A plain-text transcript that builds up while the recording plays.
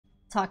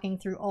talking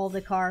through all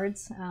the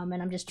cards, and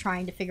I'm just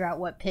trying to figure out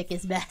what pick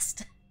is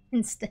best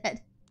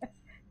instead.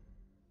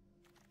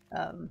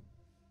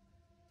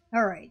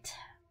 Alright.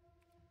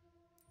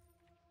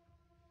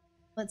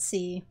 Let's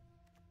see.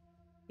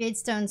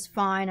 Jadestone's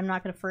fine. I'm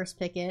not going to first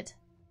pick it.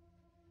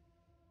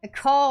 A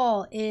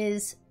call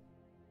is,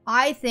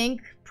 I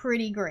think,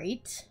 pretty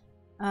great.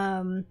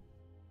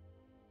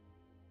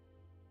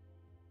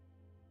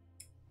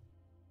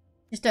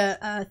 Just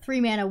a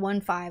 3-mana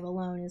 1/5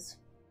 alone is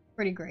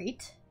pretty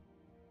great.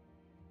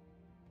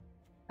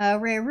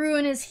 Rare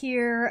Ruin is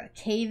here.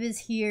 Cave is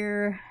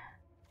here.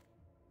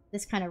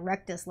 This kind of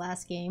wrecked us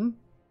last game.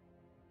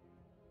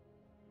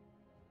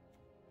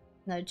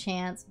 No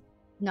chance.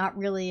 Not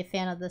really a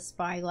fan of the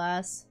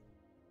Spyglass.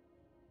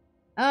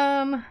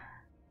 I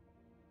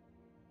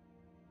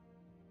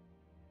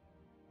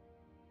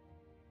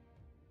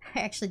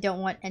actually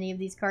don't want any of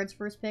these cards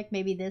first pick.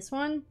 Maybe this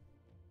one?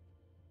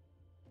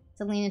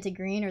 To lean into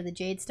green, or the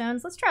Jade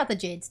Stones. Let's try out the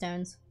Jade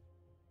Stones.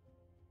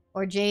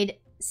 Or Jade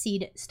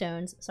Seed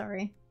Stones,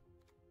 sorry.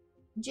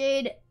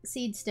 Jade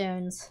Seed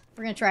Stones.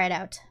 We're gonna try it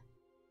out.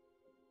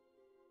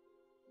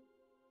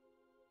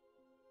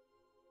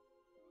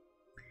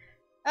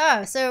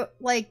 Oh, so,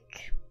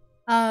 like,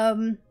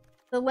 the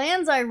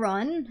lands I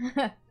run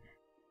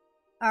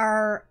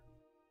are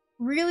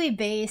really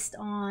based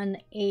on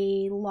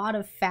a lot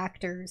of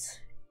factors.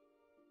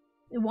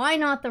 Why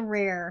not the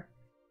rare?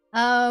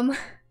 Well,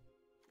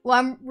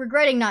 I'm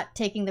regretting not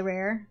taking the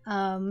rare,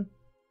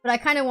 but I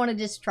kind of want to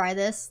just try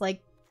this,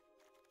 like,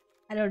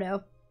 I don't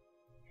know.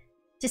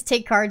 Just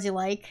take cards you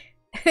like.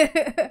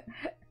 The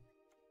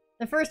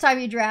first time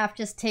you draft,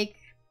 just take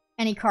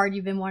any card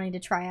you've been wanting to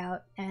try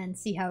out and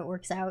see how it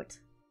works out.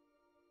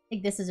 I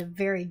think this is a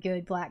very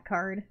good black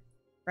card,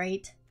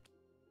 right?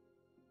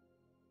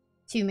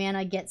 2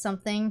 mana, get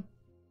something.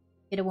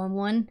 Get a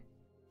 1/1.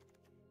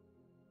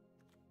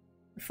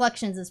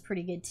 Reflections is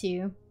pretty good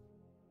too.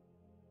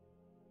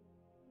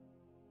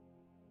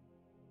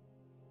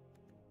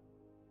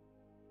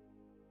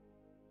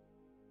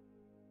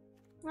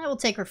 I will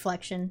take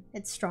Reflection.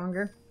 It's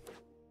stronger.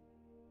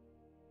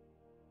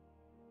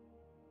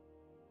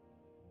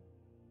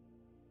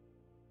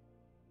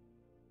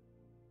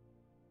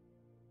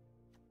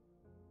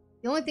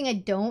 The only thing I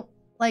don't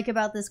like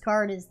about this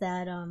card is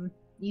that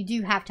you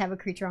do have to have a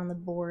creature on the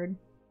board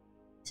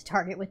to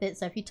target with it.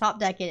 So if you top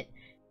deck it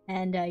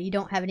and you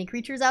don't have any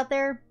creatures out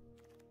there,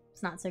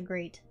 it's not so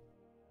great.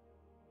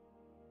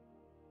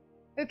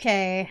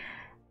 Okay.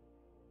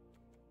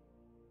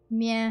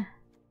 Meh.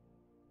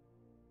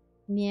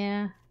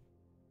 Meh.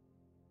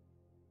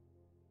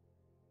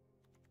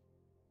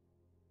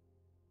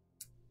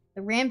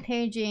 The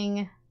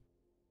Rampaging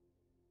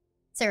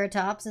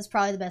Ceratops is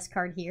probably the best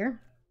card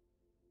here.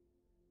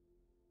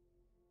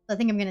 I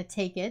think I'm going to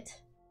take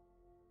it.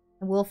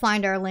 And we'll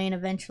find our lane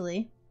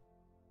eventually.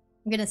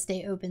 I'm going to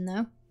stay open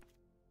though.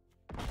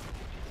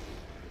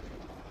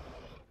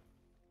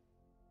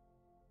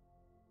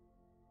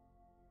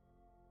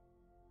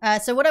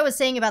 So what I was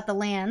saying about the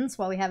lands,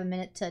 while we have a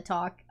minute to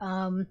talk,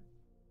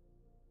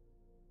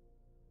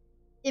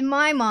 in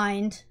my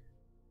mind,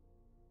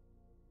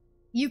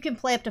 you can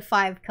play up to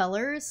 5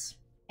 colors,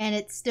 and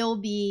it still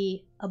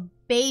be a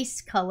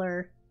base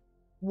color,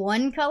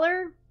 1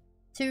 color,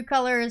 2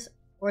 colors,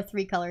 or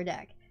 3 color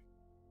deck.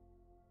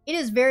 It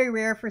is very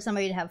rare for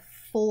somebody to have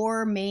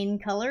 4 main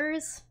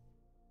colors.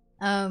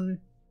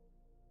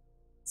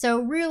 So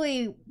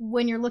really,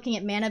 when you're looking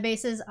at mana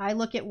bases, I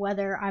look at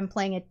whether I'm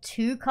playing a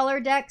 2 color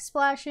deck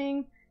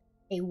splashing,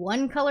 a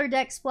 1 color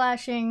deck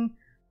splashing,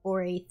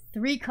 or a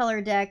 3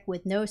 color deck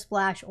with no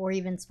splash or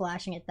even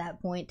splashing at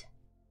that point.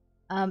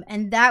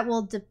 And that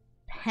will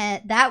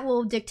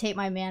dictate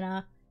my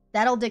mana.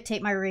 That'll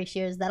dictate my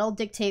ratios. That'll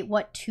dictate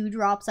what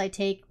 2-drops I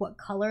take, what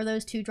color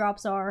those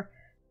 2-drops are.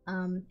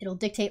 It'll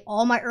dictate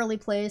all my early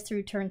plays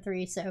through turn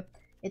 3. So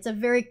it's a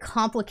very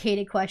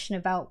complicated question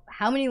about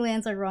how many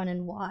lands I run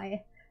and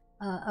why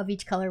of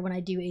each color when I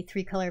do a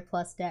 3-color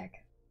plus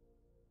deck.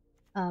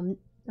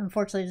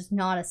 Unfortunately, there's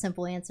not a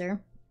simple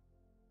answer.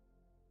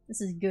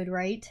 This is good,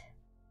 right?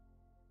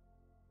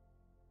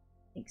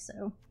 I think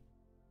so.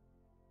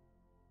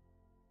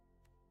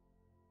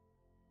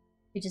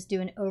 We just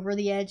do an over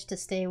the edge to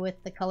stay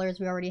with the colors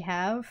we already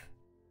have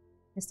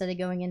instead of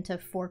going into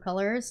 4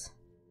 colors.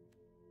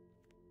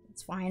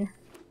 It's fine.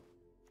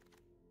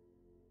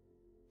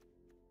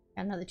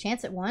 Got another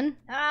chance at 1.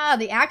 Ah,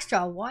 the Axe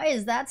Jaw. Why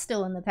is that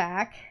still in the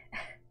pack?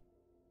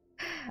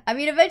 I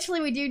mean, eventually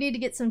we do need to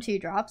get some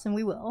 2-drops, and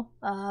we will.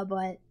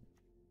 But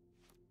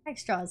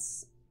Axe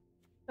Jaw's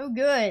so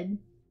good.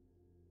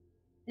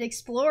 It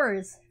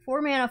explores.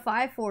 4 mana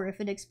 5/4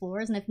 if it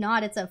explores, and if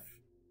not, it's a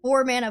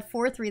 4 mana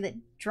 4/3 that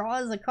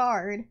draws a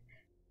card.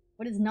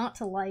 What is not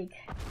to like?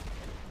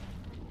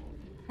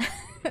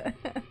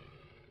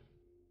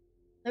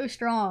 So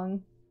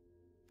strong.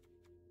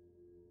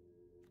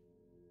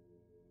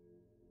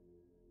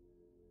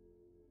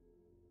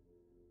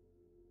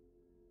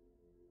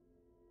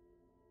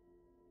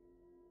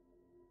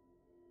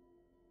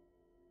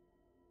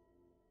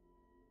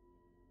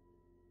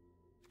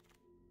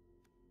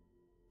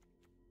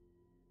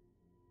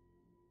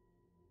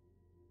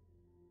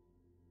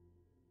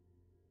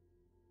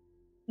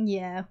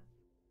 Yeah.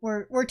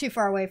 We're too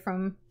far away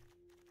from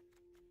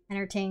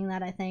entertaining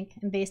that, I think.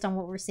 And based on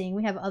what we're seeing,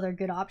 we have other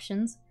good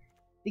options.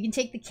 We can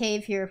take the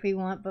cave here if we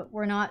want, but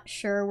we're not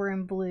sure we're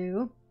in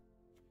blue.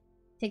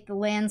 Take the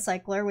land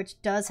cycler,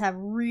 which does have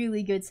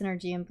really good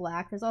synergy in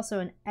black. There's also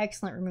an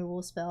excellent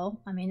removal spell.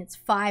 I mean, it's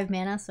 5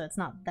 mana, so it's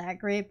not that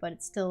great, but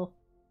it's still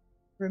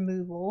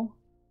removal.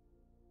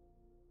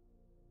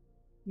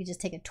 We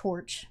just take a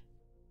torch.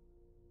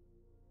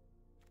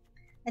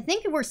 I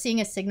think we're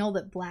seeing a signal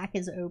that black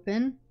is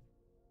open.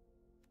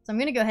 So I'm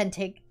going to go ahead and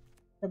take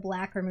the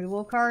black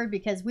removal card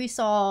because we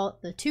saw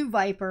the 2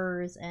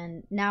 vipers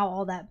and now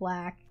all that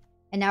black.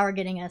 And now we're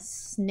getting a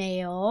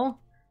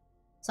snail.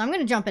 So I'm going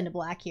to jump into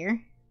black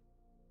here.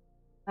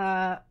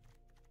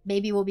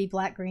 Maybe we'll be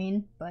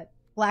black-green, but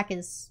black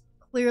is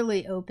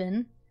clearly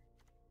open.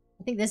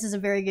 I think this is a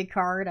very good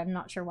card. I'm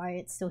not sure why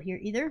it's still here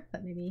either,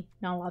 but maybe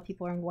not a lot of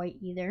people are in white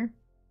either.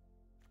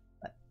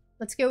 But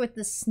let's go with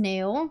the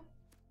snail.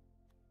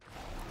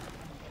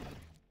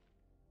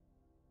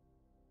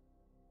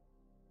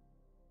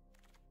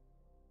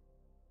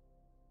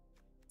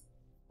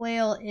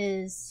 Flail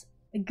is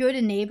a good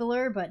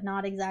enabler, but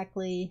not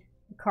exactly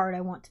the card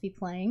I want to be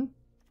playing.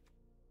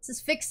 This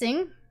is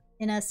fixing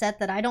in a set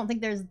that I don't think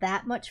there's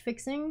that much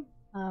fixing.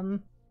 So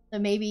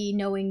maybe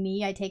knowing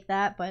me, I take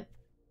that, but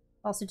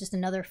also just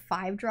another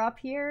 5-drop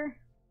here.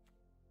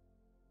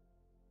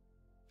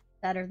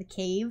 That or the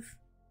cave.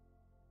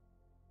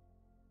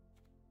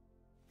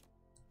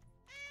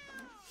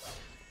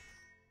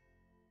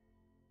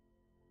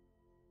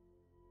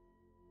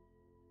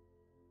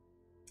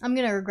 I'm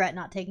gonna regret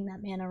not taking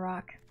that mana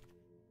rock.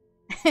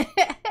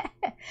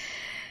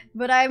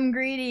 But I'm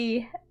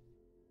greedy.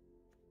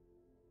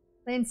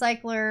 Lane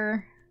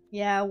cycler.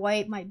 Yeah,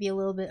 white might be a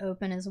little bit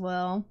open as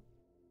well.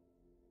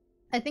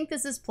 I think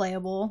this is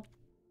playable,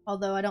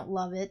 although I don't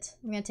love it.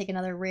 I'm gonna take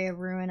another Ray of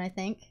Ruin, I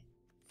think.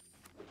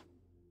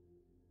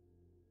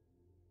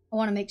 I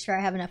want to make sure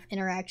I have enough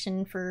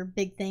interaction for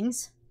big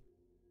things.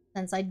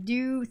 Since I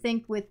do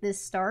think with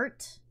this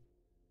start,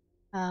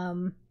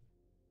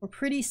 we're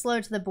pretty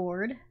slow to the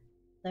board.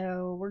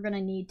 So we're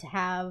gonna need to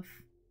have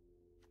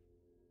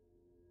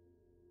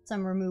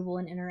some removal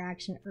and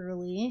interaction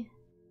early.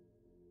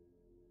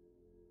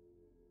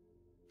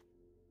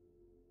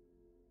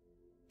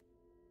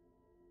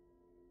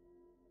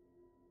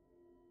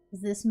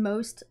 Is this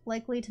most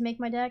likely to make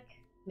my deck?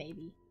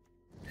 Maybe.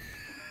 At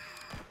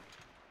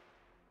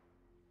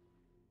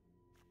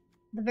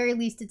the very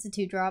least, it's a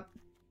 2-drop.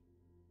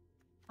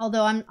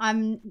 Although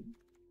I'm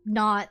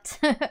not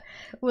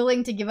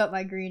willing to give up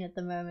my green at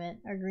the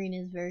moment. Our green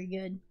is very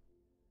good.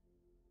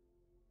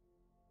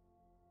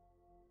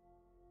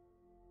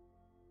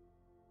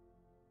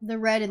 The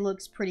red, it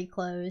looks pretty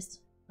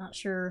closed. Not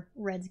sure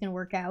red's gonna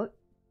work out.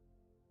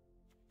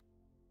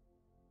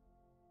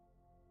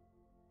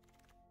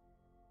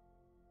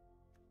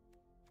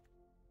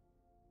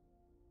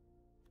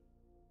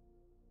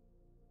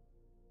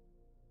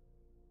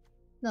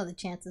 No, the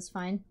chance is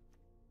fine.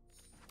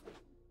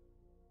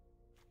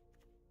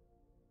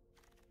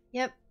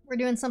 Yep, we're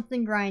doing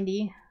something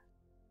grindy.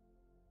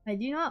 I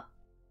do not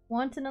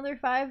want another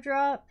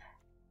 5-drop.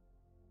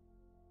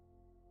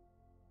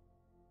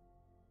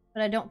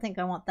 But I don't think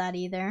I want that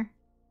either.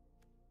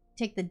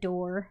 Take the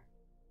door.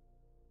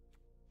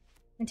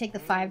 And take the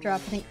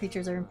 5-drop. I think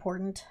creatures are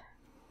important.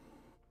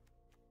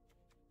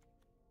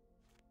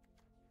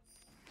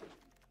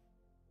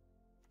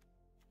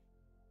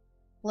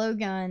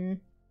 Blowgun.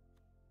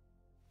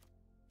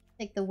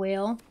 Take the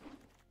whale.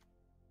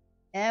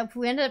 Yeah, if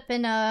we end up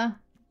in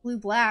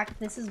blue-black,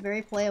 this is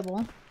very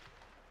playable.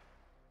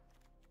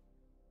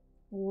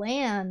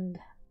 Land.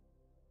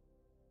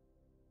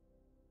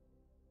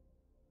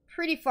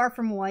 Pretty far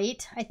from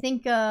white. I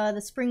think the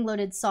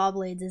spring-loaded saw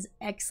blades is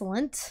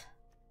excellent.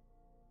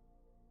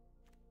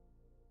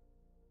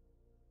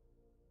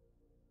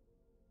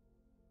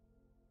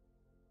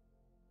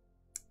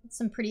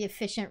 Some pretty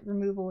efficient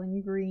removal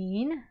in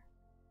green.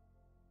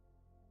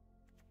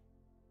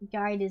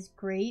 Guide is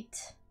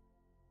great.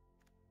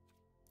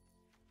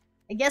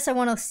 I guess I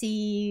want to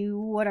see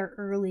what our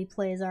early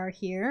plays are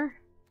here.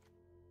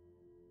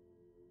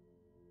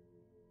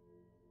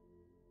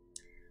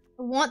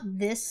 I want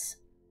this,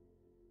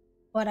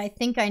 but I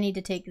think I need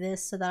to take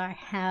this so that I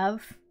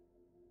have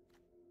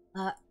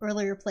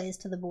earlier plays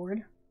to the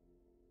board.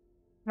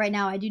 Right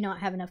now I do not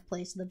have enough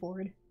plays to the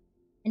board.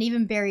 And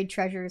even Buried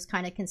Treasure is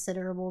kind of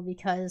considerable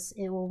because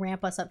it will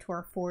ramp us up to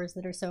our 4s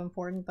that are so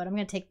important, but I'm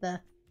going to take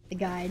the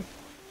guide.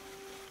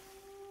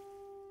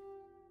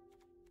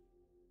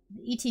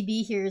 The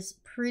ETB here is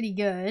pretty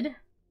good.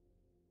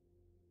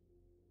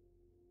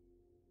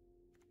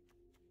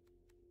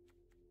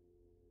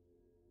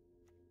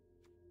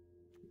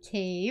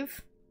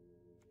 Cave.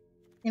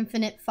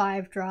 Infinite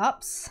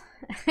 5-drops.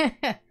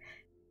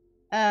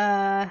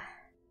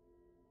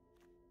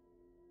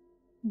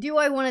 Do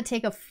I want to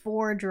take a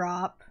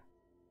 4-drop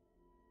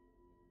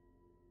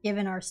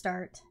given our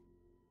start?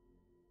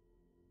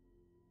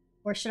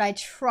 Or should I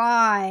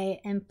try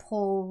and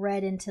pull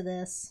red into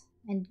this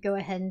and go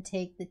ahead and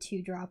take the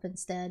 2-drop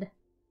instead?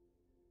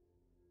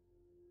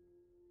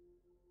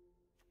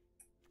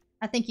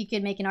 I think you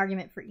could make an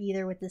argument for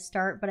either with this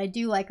start, but I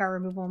do like our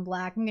removal in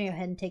black. I'm gonna go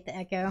ahead and take the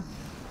Echo.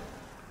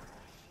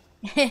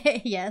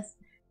 Yes.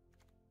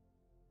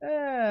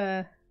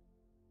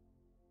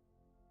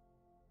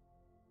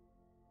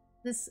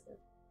 This...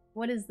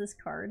 What is this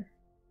card?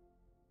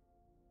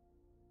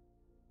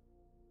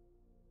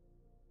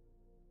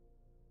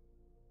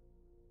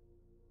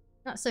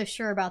 Not so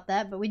sure about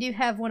that, but we do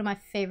have one of my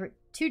favorite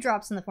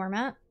 2-drops in the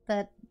format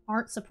that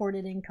aren't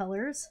supported in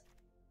colors.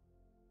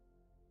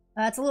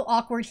 It's a little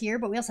awkward here,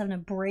 but we also have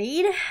an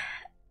Abrade.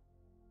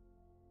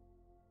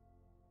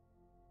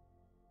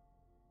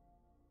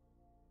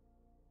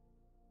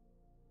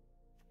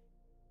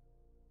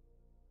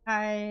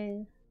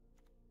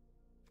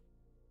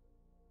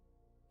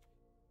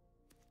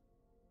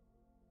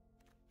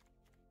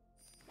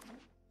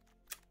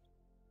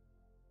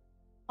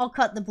 I'll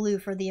cut the blue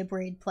for the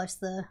Abrade plus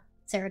the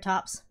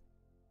Ceratops.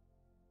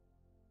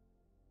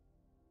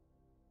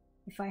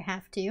 If I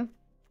have to.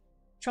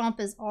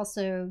 Chomp is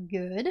also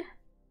good.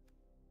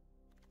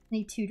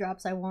 Any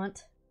 2-drops I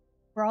want.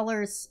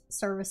 Brawler's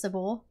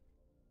serviceable.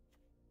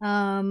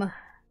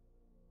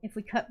 If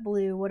we cut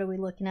blue, what are we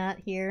looking at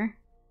here?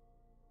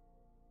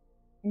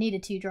 I need a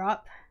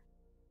 2-drop.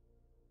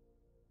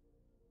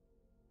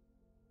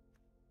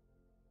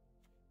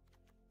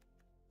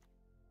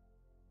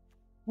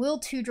 Will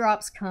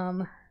 2-drops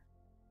come?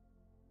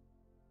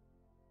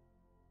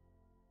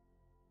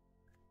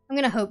 I'm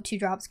gonna hope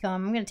 2-drops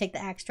come. I'm gonna take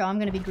the Axe Draw. I'm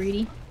gonna be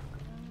greedy.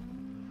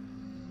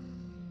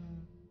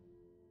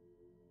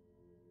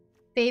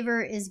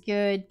 Favor is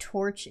good.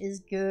 Torch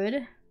is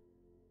good.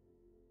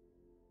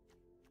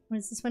 What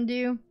does this one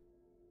do?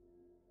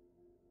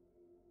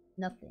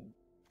 Nothing.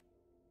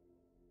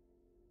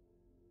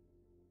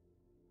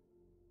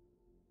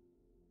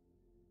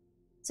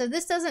 So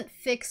this doesn't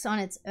fix on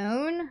its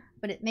own,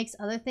 but it makes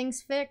other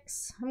things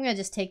fix. I'm gonna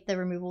just take the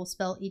removal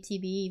spell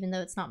ETB, even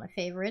though it's not my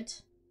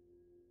favorite.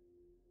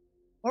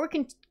 Or we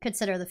can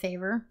consider the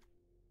favor.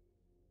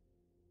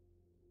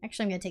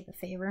 Actually, I'm gonna take the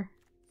favor.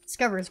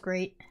 Discover is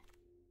great.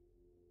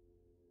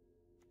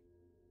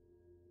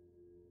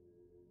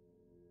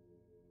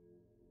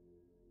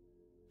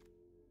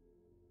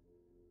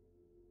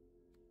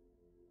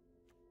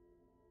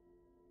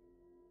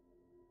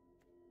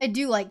 I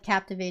do like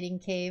Captivating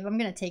Cave. I'm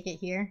gonna take it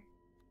here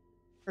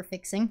for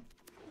fixing.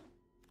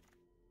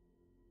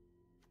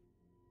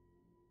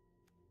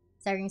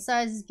 Staggering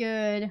Size is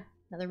good.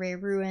 Another Ray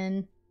of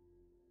Ruin.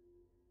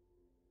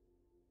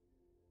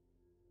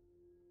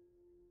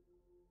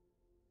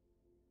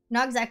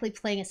 Not exactly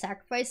playing a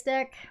sacrifice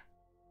deck.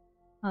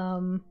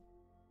 But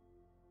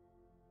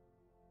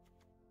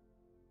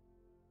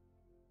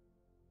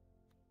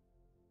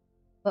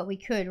we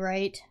could,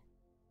 right?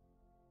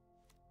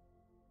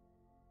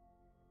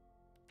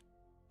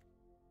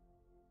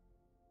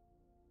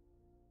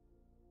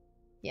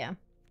 Yeah.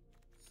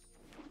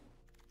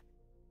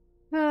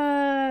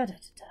 Da, da,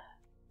 da.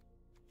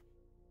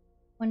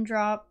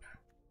 1-drop.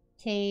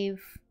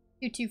 Cave.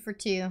 2 for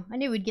 2. I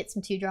knew we'd get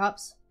some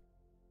 2-drops.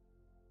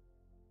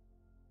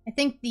 I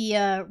think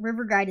the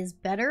River Guide is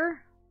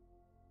better.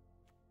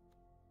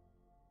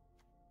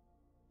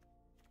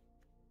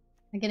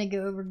 I'm gonna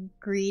go over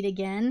Greed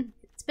again.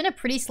 It's been a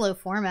pretty slow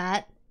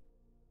format.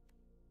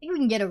 I think we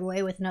can get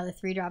away with another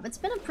 3-drop. It's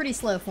been a pretty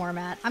slow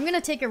format. I'm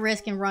gonna take a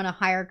risk and run a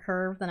higher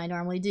curve than I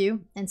normally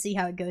do and see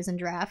how it goes in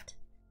draft.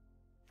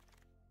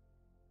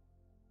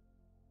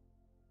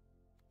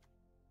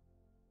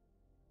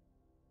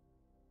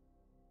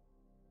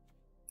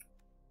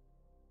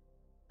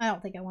 I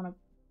don't think I want to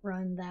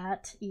run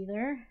that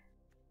either.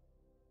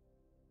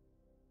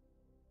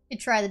 Could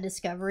try the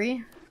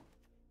Discovery.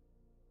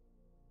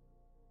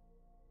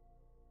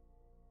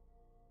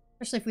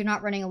 Especially if we're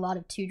not running a lot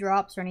of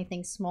 2-drops or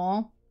anything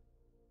small.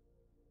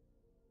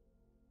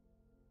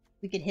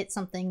 We could hit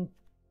something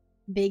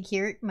big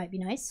here. It might be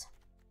nice.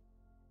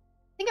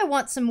 I think I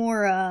want some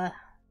more,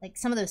 like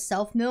some of those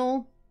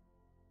self-mill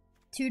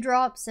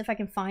 2-drops if I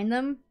can find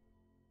them.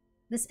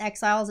 This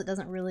Exiles, it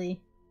doesn't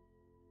really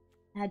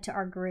add to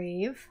our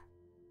grave.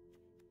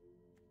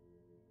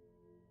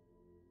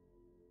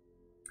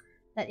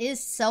 That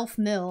is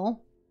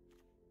self-mill.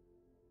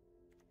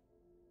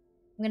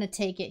 I'm gonna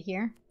take it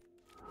here.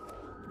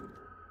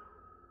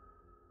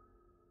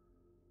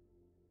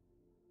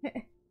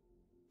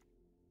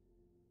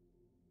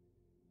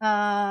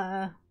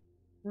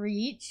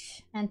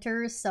 Reach,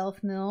 enter,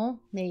 self-mill,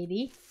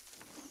 maybe.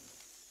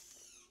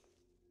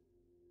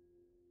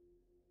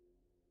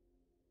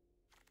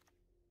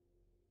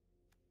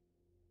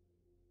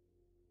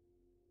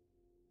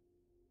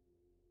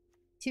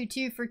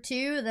 Two for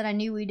 2 that I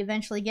knew we'd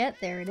eventually get.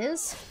 There it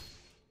is.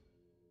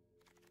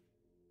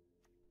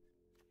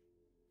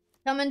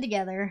 Coming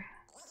together.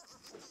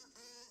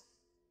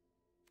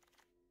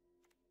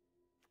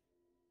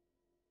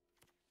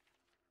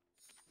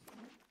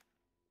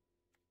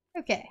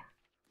 Okay.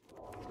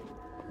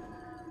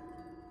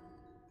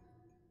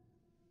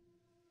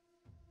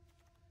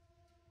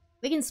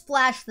 We can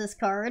splash this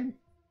card.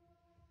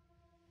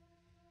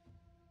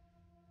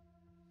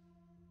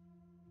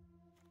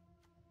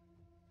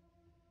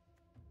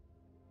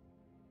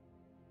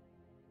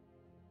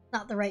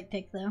 Not the right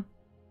pick, though.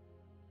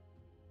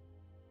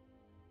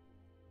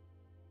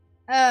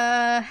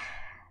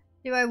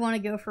 Do I want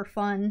to go for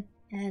fun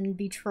and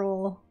be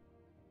troll?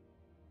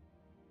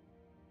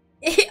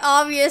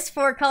 Obvious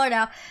 4-color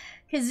now.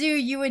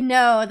 Kazoo, you would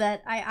know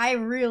that I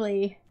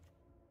really...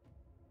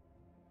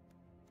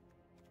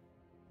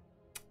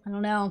 I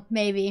don't know.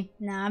 Maybe.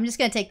 Nah, I'm just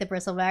gonna take the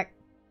bristleback.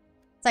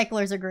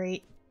 Cyclers are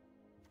great.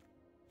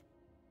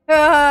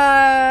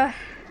 Bye,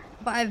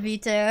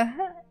 Vito.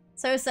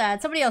 So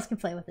sad. Somebody else can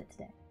play with it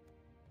today.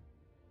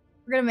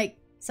 We're gonna make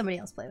somebody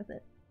else play with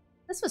it.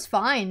 This was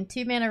fine.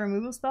 2-mana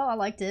removal spell. I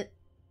liked it.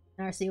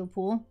 In our sealed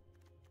pool.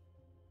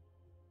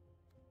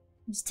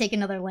 Just take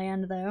another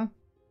land, though.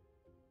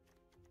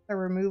 A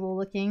removal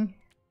looking.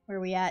 Where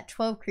are we at?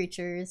 12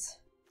 creatures.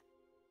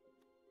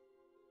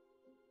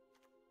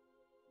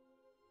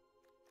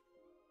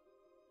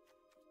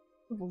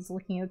 Removal's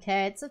looking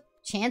okay. It's a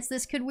chance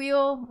this could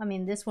wheel. I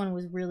mean, this one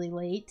was really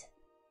late.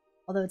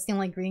 Although it's the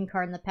only green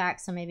card in the pack,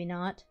 so maybe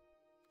not.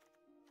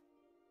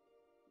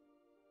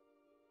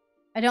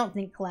 I don't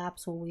think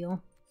Collapse will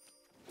wheel.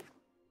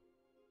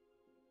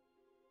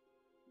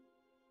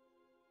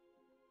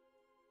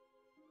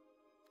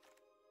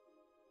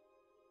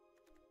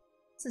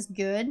 This is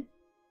good.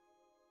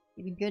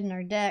 Maybe good in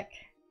our deck.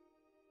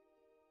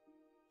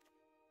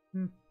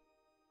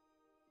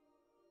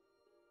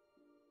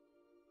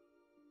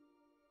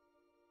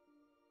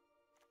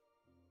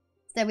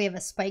 Instead we have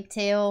a Spike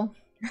Tail.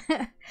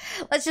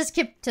 Let's just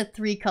skip to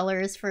 3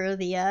 colors for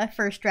the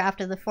first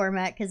draft of the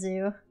format,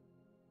 Kazoo.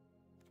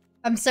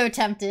 I'm so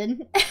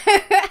tempted.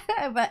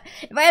 But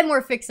if I had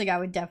more fixing, I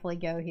would definitely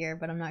go here,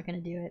 but I'm not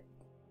going to do it.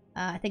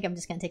 I think I'm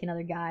just going to take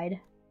another guide. I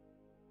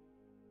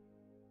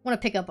want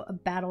to pick up a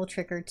Battle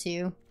Trick or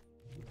 2,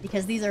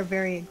 because these are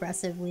very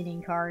aggressive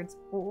leaning cards.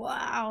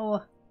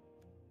 Wow.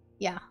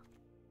 Yeah.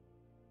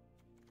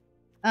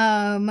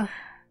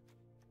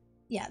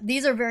 Yeah,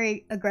 these are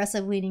very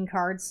aggressive leaning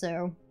cards,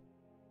 so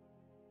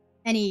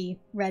any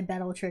red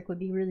Battle Trick would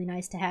be really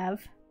nice to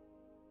have.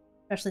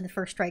 Especially the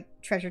first strike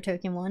treasure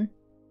token one.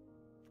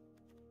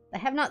 I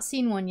have not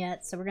seen one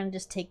yet, so we're going to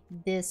just take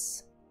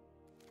this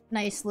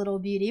nice little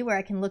beauty where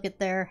I can look at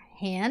their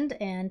hand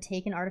and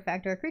take an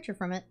artifact or a creature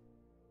from it.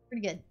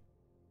 Pretty good.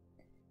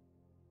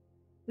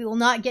 We will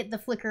not get the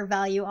flicker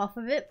value off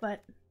of it,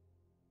 but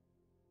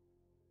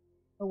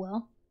oh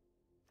well.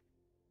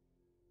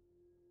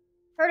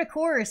 Heart of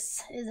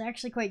Course is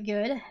actually quite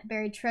good.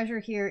 Buried Treasure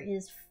here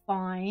is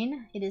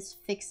fine. It is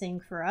fixing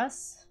for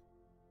us.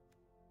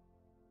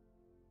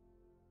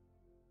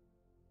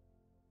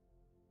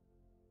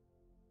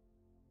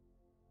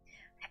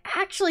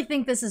 I actually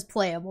think this is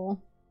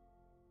playable.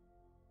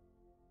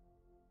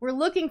 We're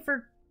looking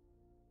for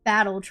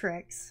battle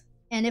tricks.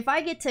 And if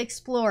I get to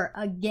explore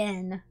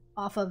again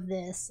off of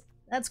this,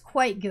 that's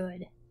quite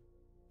good.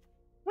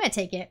 I'm going to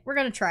take it. We're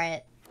going to try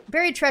it.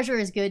 Buried Treasure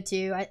is good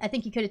too. I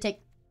think you could have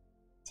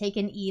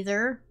taken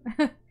either.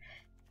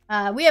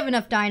 We have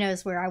enough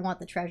dinos where I want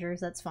the treasures.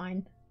 That's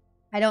fine.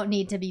 I don't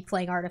need to be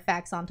playing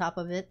artifacts on top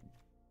of it.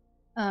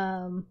 It's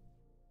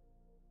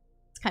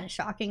kind of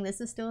shocking this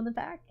is still in the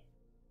back.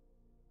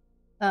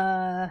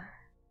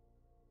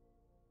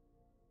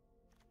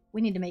 We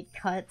need to make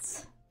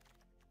cuts.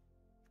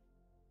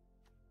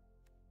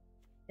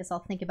 Guess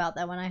I'll think about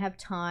that when I have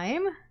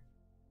time.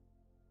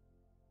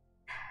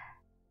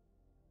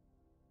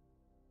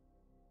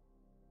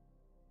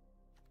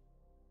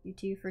 Do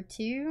 2 for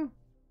 2.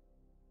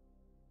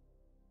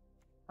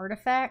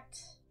 Artifact.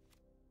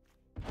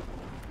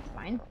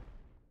 Fine.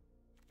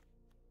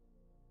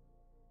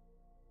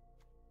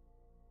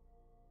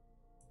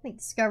 I think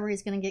Discovery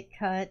is going to get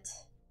cut.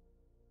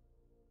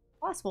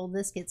 Possible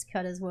this gets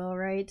cut as well,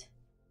 right?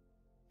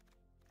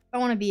 I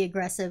want to be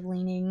aggressive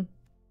leaning.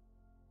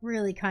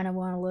 Really kind of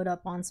want to load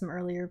up on some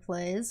earlier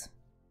plays.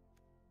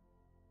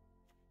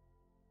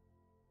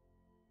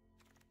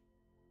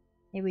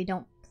 Maybe we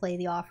don't play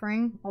the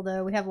Offering,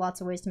 although we have lots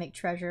of ways to make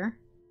treasure.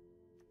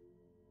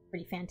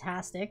 Pretty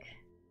fantastic.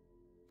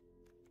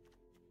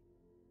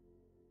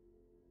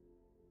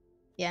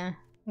 Yeah, I'm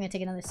gonna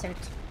take another search.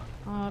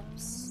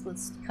 Oops,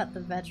 let's cut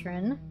the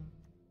Veteran.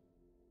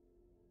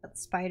 Cut the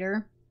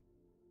Spider.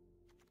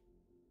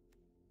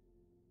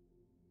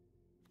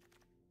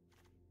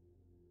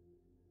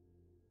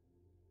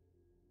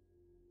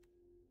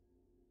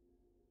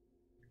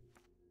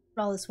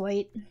 Put all this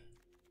weight.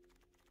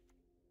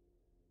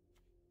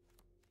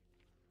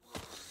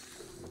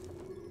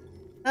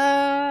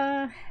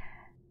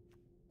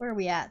 Where are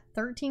we at?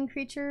 13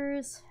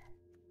 creatures?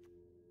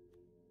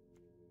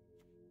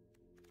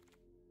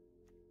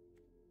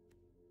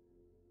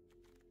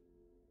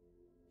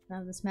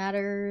 None of this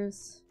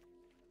matters.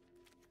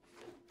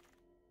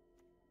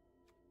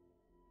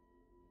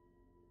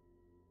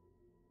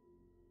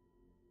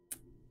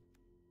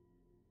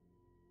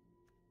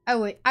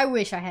 I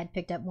wish I had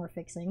picked up more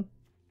fixing.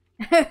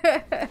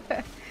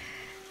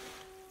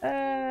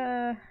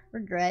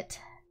 Regret.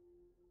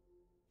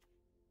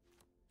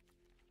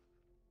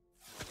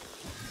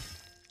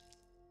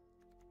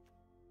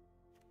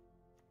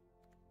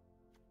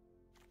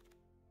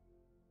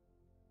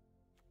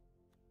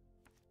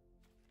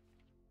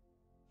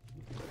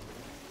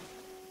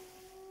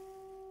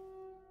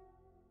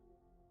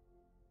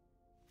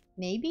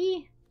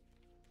 maybe?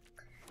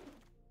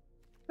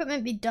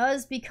 Equipment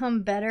does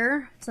become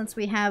better since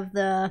we have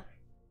the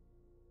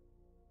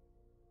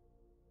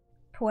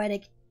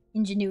poetic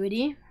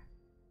ingenuity.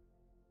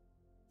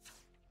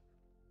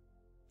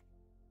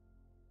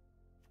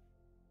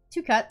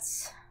 Two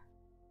cuts.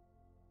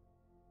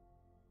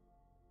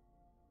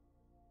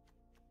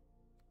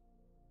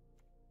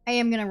 I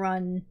am gonna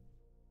run...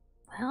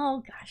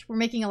 Well, gosh, we're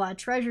making a lot of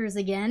treasures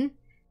again.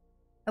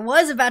 I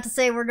was about to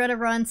say we're gonna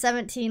run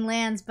 17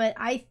 lands, but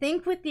I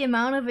think with the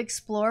amount of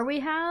explore we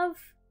have,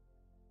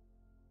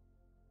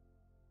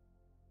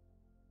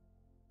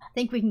 I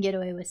think we can get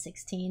away with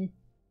 16.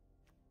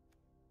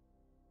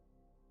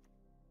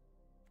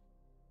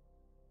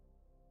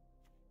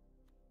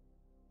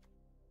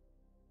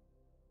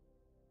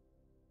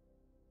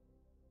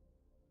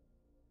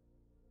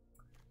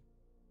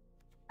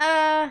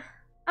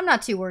 I'm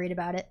not too worried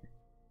about it.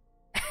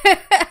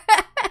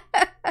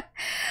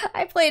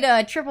 I played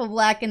a triple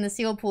black in the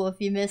seal pool if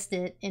you missed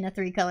it in a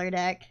 3-color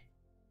deck.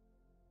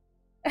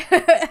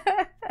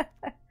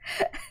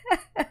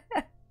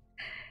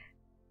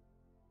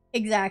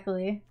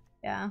 Exactly.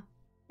 Yeah.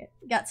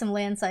 Got some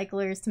land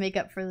cyclers to make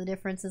up for the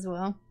difference as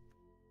well.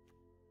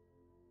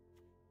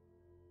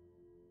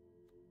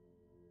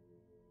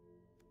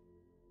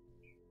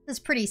 This is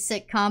pretty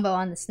sick combo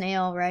on the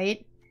snail,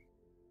 right?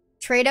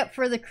 Trade up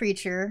for the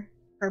creature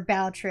for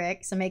Bow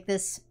Trick, so make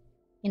this,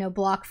 you know,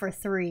 block for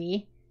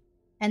 3.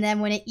 And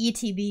then when it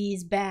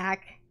ETBs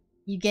back,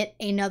 you get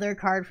another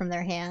card from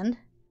their hand.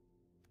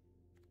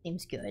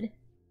 Seems good.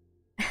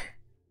 I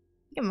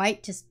think I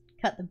might just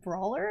cut the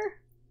Brawler.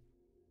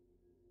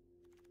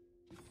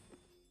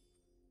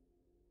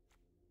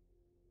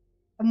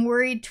 I'm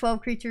worried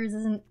 12 creatures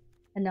isn't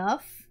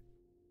enough.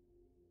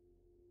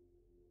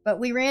 But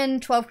we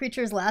ran 12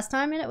 creatures last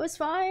time and it was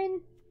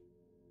fine.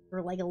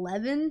 Or like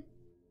 11.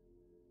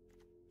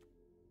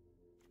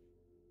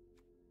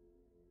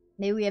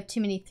 Maybe we have too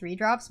many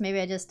 3-drops.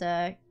 Maybe I just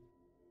cut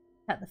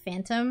the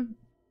Phantom.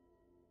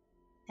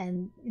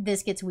 And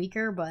this gets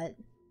weaker, but,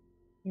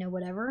 you know,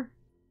 whatever.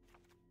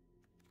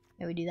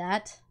 Maybe we do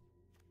that.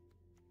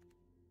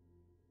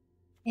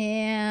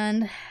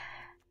 And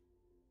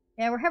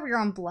yeah, we're heavier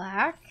on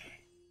black.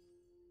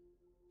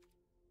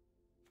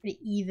 Pretty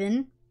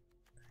even.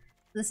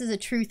 This is a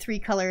true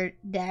 3-color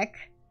deck.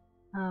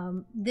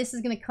 This is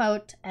going to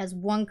count as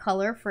 1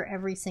 color for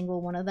every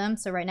single one of them.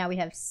 So right now we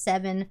have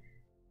 7,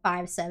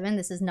 5, 7.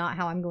 This is not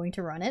how I'm going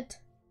to run it.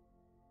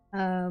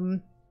 A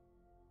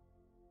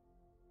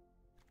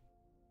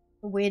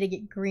way to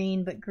get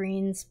green, but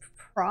green's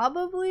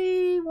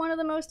probably one of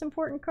the most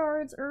important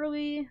cards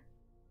early.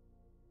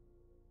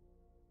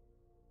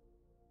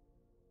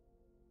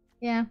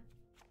 Yeah.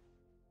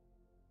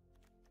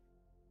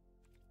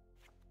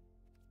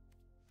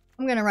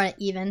 I'm gonna run it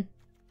even.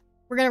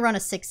 We're gonna run a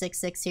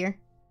 6/6/6 here.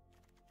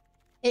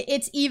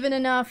 It's even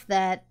enough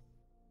that,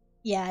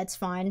 yeah, it's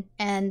fine.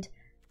 And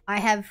I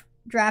have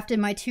drafted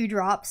my 2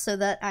 drops so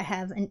that I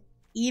have an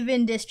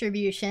even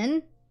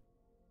distribution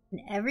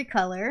in every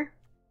color.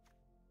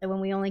 So when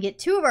we only get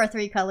 2 of our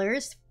 3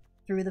 colors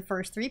through the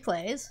first 3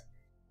 plays,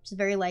 which is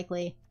very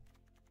likely,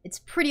 it's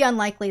pretty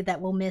unlikely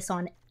that we'll miss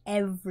on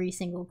every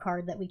single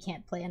card that we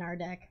can't play in our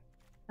deck.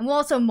 And we'll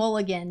also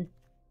mulligan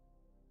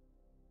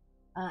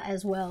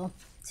as well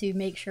to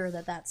make sure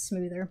that that's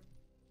smoother.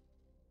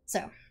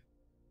 So,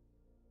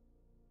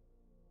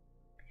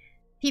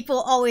 people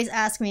always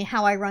ask me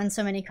how I run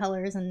so many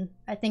colors, and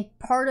I think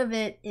part of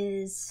it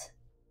is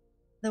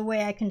the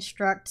way I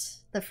construct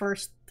the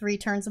first 3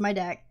 turns of my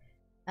deck,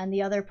 and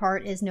the other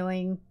part is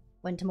knowing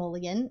when to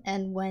mulligan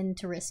and when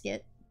to risk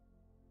it.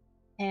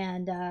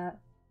 And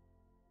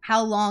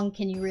how long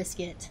can you risk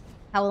it?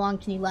 How long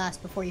can you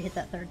last before you hit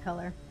that 3rd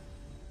color?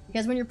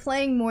 Because when you're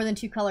playing more than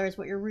 2 colors,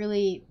 what you're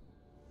really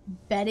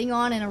betting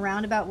on in a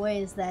roundabout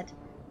way is that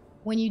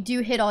when you do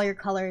hit all your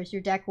colors,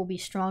 your deck will be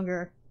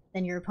stronger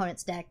than your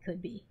opponent's deck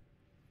could be.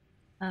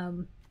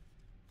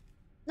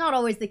 Not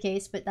always the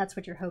case, but that's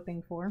what you're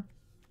hoping for.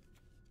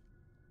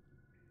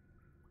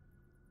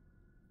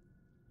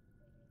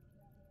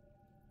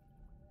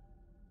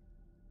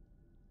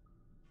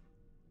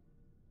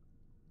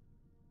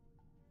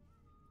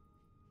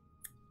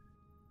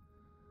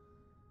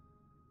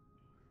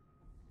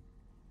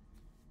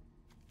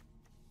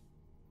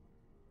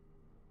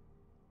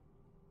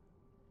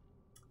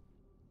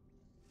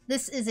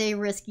 This is a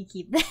risky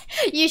keep.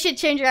 You should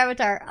change your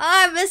avatar.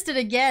 Ah, I missed it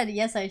again.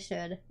 Yes, I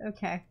should.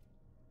 Okay.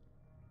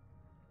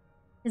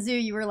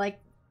 Kazoo, you were like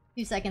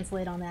 2 seconds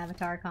late on the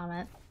avatar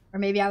comment. Or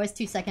maybe I was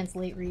 2 seconds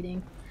late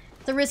reading.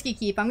 It's a risky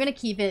keep. I'm going to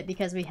keep it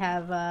because we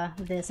have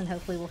this and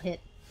hopefully we'll hit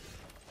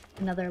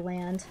another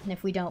land. And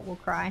if we don't, we'll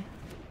cry.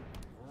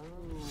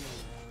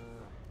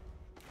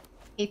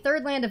 A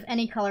 3rd land of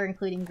any color,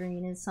 including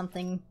green, is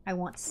something I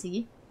want to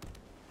see.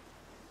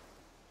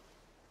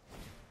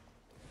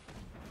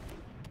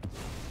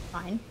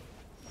 Fine.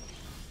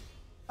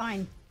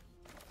 Fine.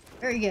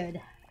 Very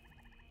good.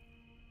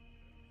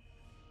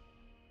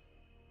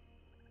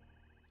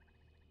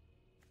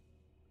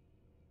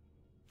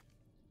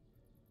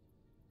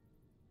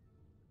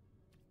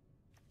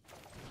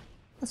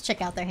 Let's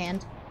check out their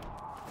hand.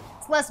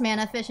 It's less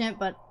mana efficient,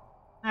 but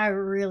I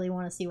really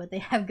want to see what they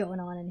have going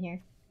on in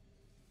here.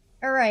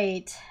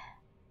 Alright.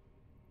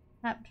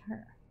 Tapped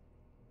her.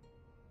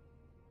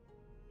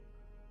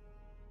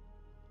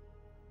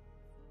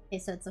 Okay,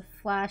 so it's a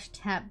flash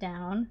tap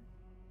down.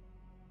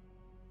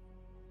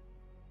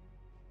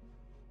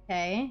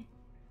 Okay.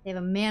 They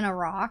have a mana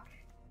rock.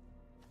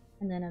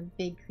 And then a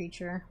big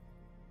creature.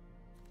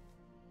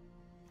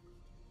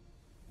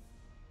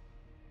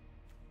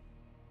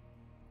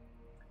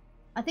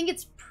 I think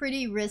it's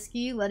pretty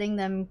risky letting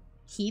them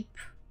keep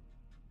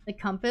the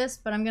compass,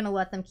 but I'm gonna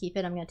let them keep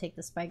it. I'm gonna take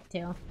the spike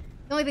tail.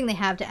 The only thing they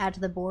have to add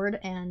to the board,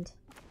 and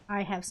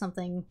I have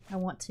something I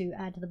want to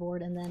add to the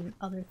board, and then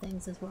other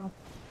things as well.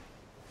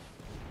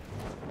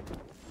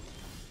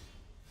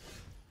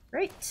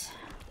 Great.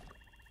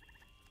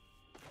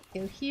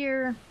 Go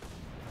here.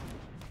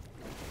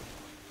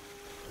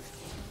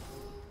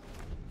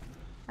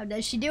 How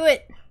does she do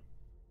it?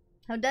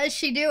 How does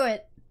she do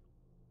it?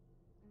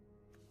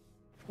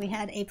 We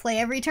had a play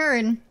every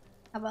turn.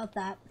 How about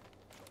that?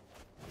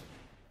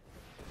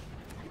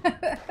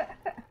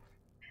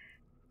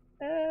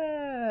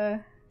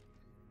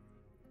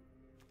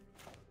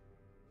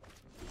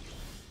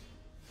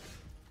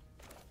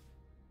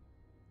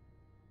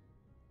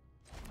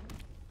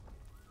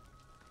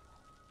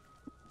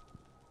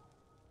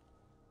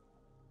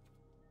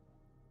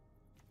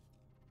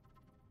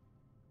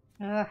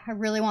 I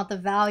really want the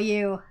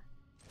value.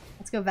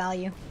 Let's go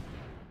value.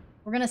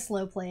 We're gonna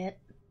slow play it.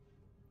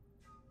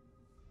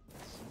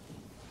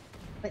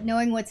 But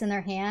knowing what's in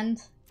their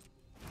hand,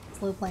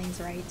 slow playing's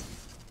right.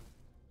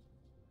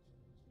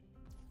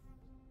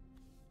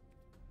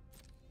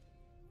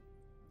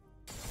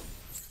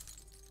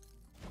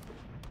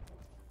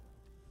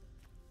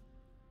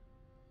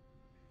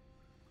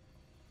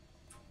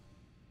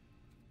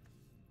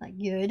 Not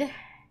good.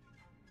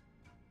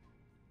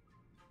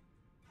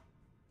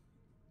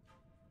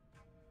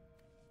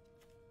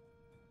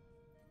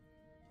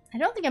 I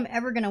don't think I'm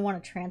ever going to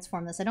want to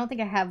transform this. I don't think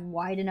I have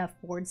wide enough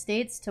board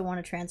states to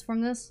want to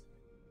transform this.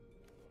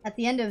 At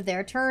the end of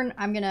their turn,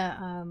 I'm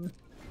gonna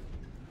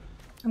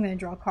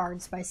draw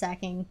cards by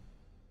sacking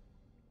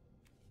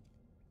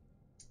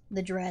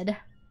the Dread.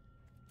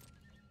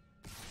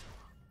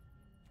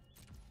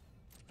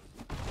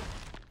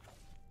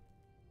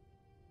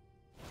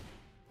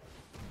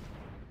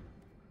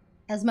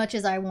 As much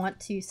as I want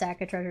to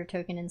sack a treasure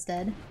token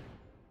instead,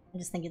 I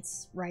just think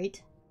it's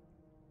right.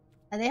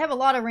 And they have a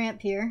lot of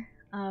ramp here.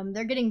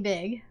 They're getting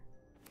big.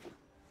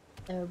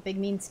 So big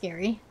means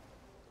scary.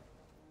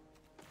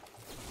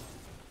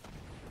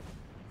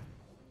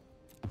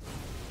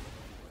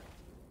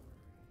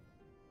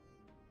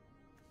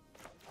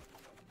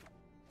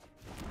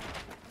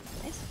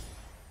 Nice.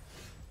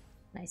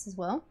 Nice as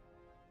well.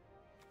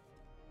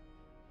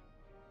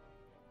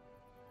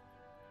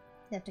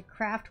 They have to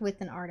craft with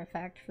an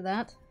artifact for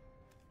that.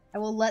 I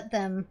will let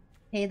them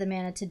pay the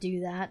mana to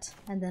do that,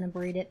 and then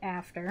abrade it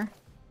after.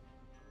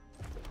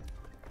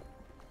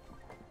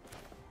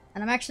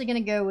 And I'm actually going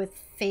to go with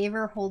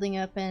Favor holding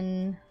up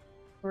an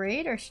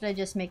Braid, or should I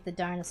just make the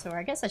dinosaur?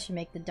 I guess I should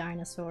make the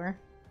dinosaur.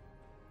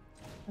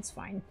 That's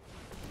fine.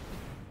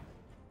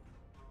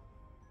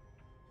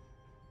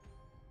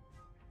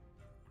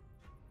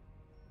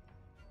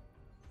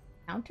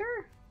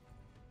 Counter?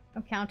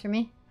 Don't counter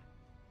me.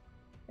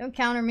 Don't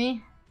counter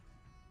me.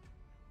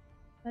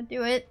 Don't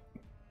do it.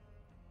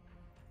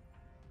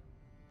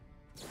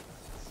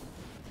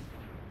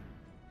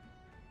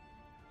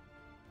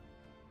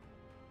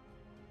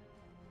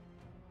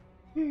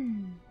 Yeah.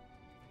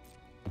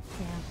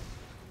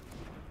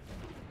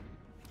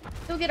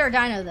 Still get our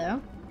dino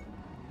though.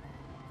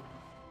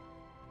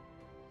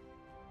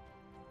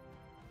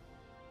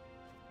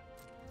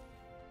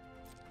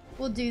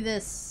 We'll do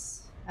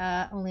this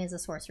only as a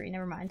sorcery,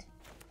 never mind.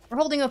 We're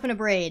holding open a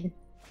braid.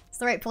 It's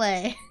the right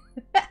play.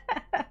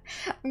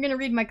 I'm gonna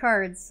read my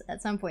cards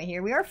at some point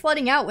here. We are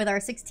flooding out with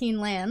our 16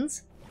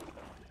 lands.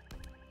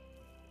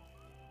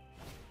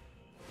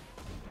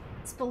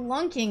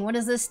 Spelunking, what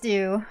does this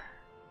do?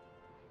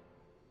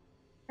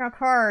 Draw a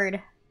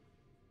card.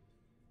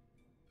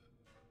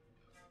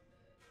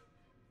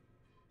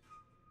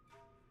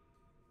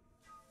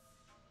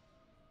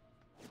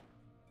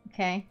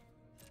 Okay.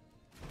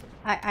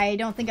 I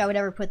don't think I would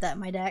ever put that in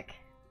my deck.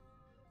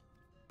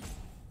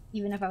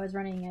 Even if I was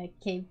running a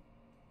cave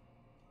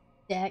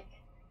deck.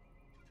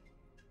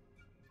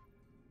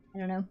 I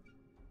don't know.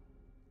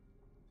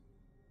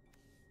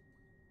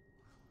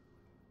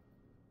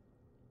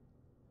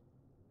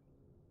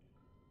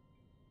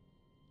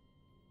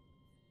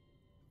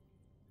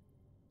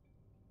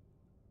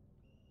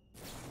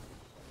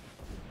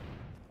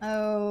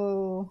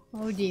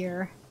 Oh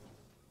dear.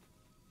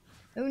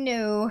 Oh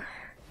no.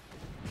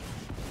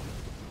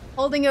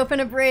 Holding open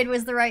a braid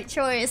was the right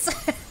choice.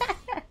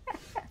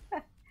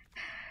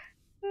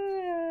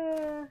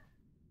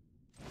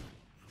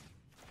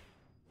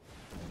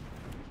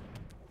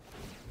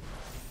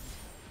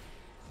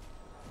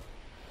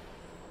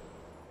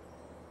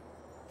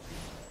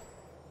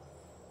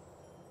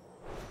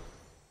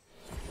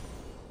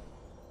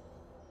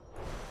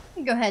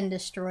 can go ahead and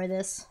destroy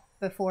this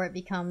before it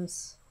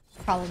becomes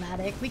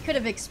problematic. We could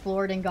have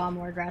explored and gone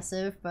more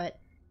aggressive, but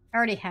I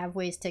already have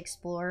ways to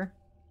explore.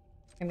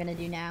 I'm gonna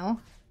do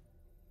now.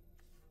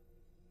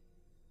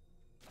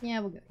 Yeah,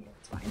 we'll go here.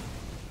 It's fine.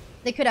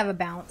 They could have a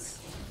bounce,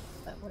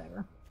 but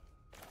whatever.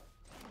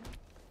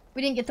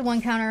 We didn't get the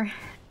one counter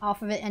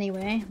off of it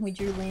anyway. We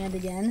drew land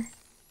again.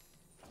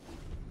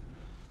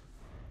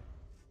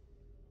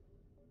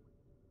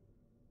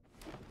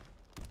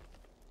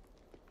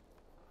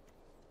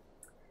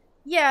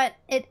 Yeah,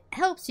 it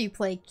helps you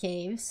play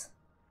caves.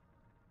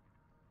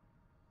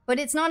 But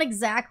it's not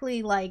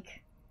exactly,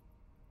 like,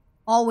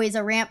 always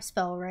a ramp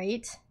spell,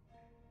 right?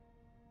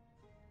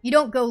 You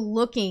don't go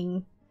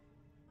looking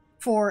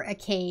for a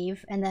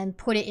cave and then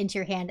put it into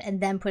your hand and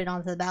then put it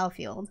onto the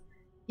battlefield.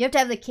 You have to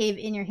have the cave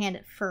in your hand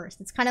at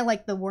first. It's kind of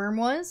like the worm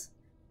was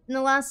in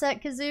the last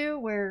set, Kazoo,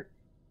 where,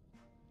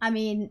 I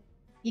mean,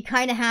 you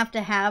kind of have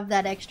to have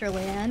that extra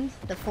land,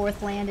 the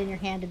 4th land in your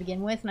hand to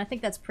begin with, and I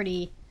think that's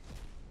pretty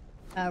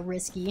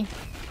risky.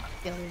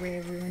 Feel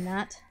rare to ruin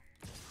that.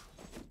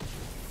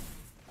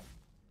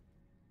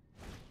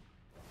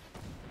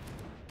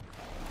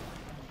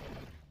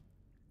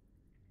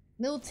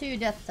 Mill 2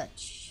 Death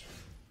Touch.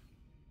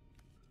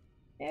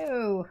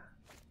 Ew.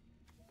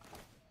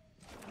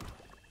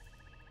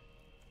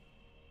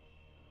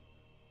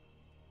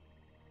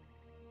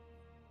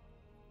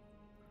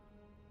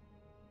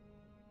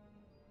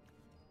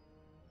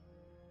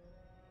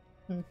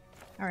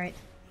 Alright.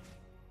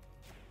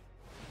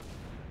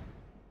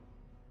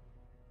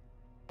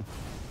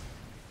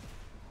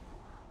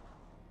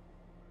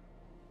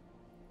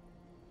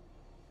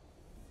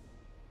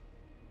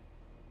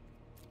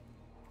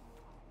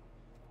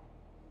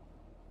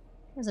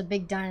 There's a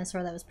big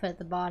dinosaur that was put at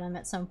the bottom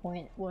at some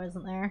point,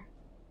 wasn't there?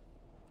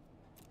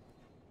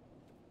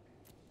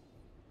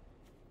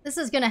 This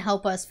is gonna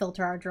help us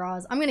filter our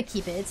draws. I'm gonna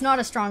keep it. It's not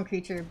a strong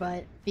creature,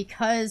 but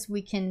because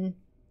we can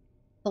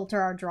filter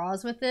our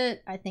draws with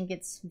it, I think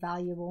it's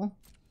valuable.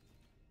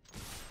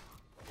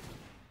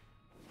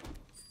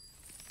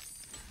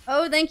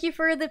 Oh, thank you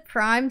for the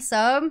Prime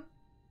sub.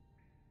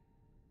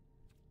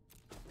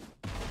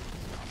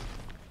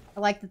 I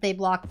like that they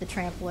blocked the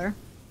Trampler.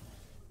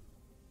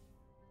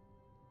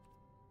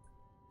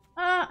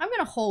 I'm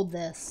gonna hold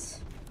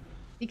this.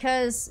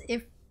 Because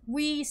if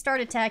we start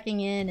attacking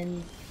in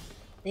and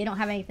they don't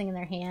have anything in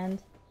their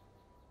hand,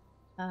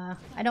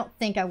 I don't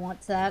think I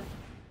want that.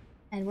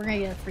 And we're gonna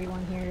get a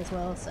 3-1 here as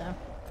well, so.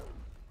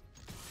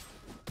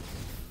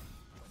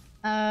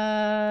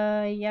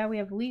 Yeah, we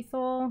have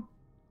lethal.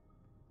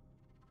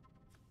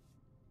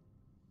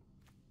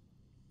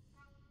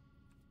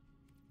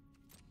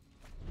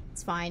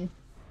 It's fine.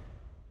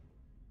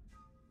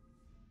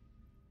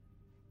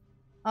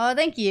 Oh,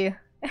 thank you.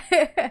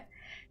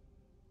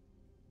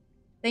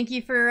 Thank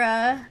you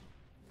for,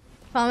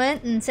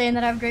 comment and saying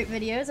that I have great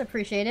videos. I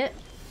appreciate it.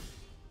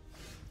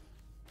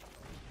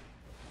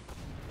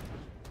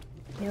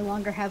 No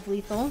longer have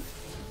lethal.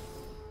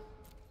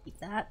 Keep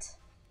that.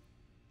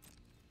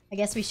 I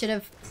guess we should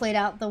have played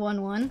out the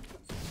 1-1.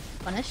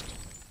 Punished.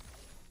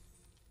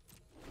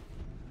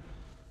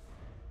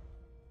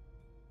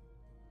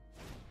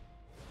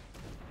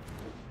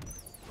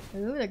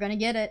 Ooh, they're gonna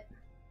get it.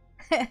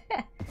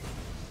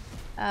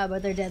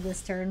 But they're dead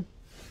this turn.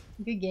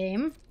 Good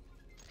game.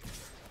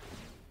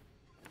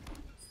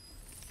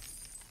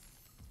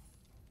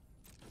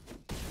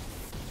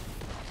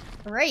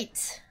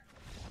 Great.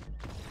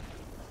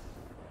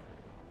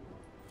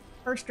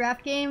 First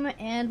draft game,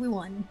 and we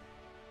won.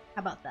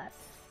 How about that?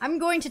 I'm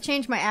going to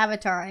change my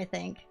avatar, I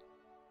think.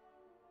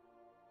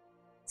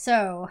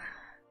 So,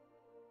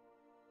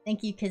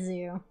 thank you,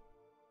 Kazoo.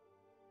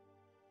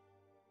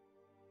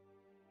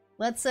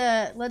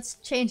 Let's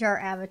change our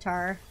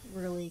avatar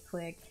really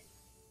quick,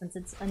 since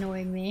it's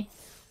annoying me.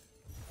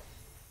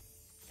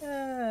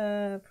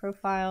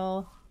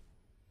 Profile.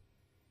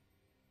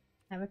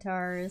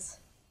 Avatars.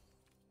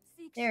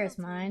 There's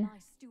mine.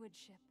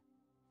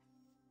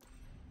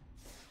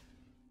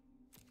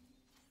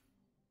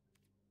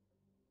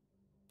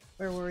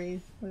 Where were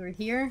we? We were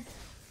here?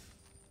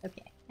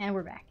 Okay, and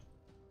we're back.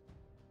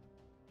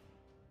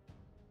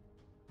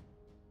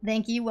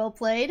 Thank you, well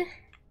played.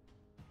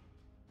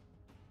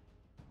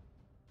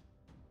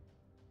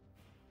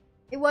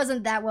 It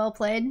wasn't that well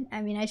played.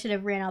 I mean, I should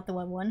have ran out the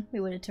 1-1. We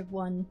would have took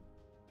one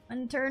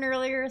turn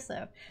earlier,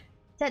 so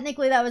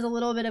technically that was a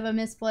little bit of a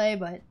misplay,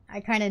 but I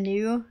kind of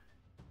knew.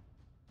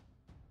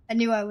 I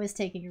knew I was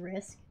taking a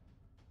risk.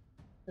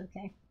 It's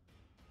okay.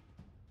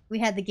 We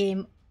had the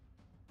game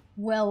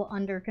well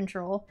under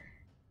control.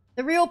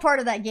 The real part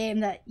of that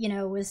game that, you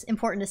know, was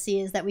important to see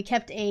is that we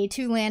kept a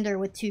 2-lander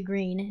with 2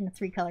 green in a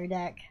 3-color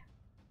deck.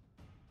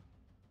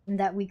 And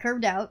that we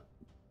curved out.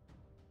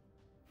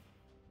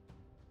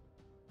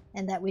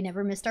 And that we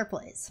never missed our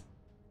plays.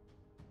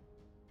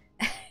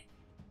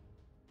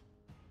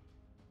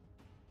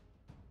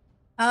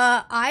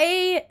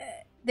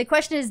 The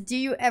question is, do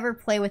you ever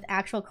play with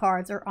actual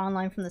cards or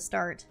online from the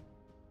start?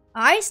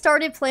 I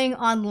started playing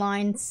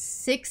online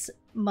 6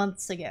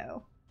 months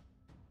ago.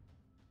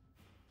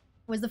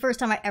 was the first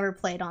time I ever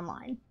played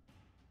online.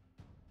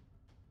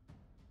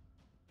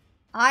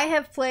 I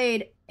have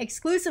played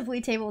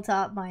exclusively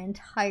tabletop my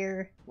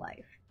entire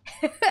life.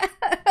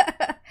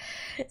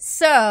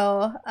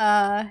 So,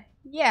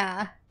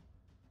 yeah.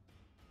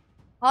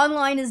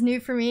 Online is new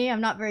for me.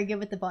 I'm not very good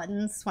with the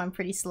buttons, so I'm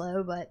pretty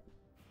slow, but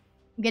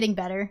I'm getting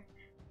better.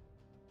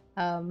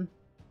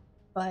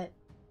 But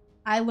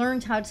I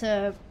learned how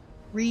to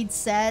read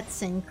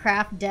sets and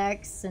craft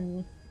decks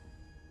and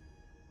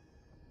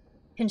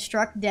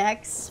construct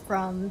decks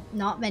from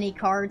not many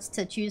cards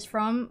to choose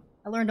from.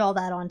 I learned all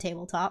that on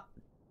tabletop.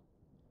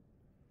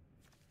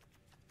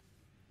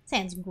 This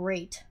hand's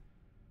great.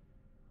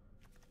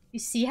 You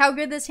see how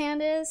good this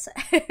hand is?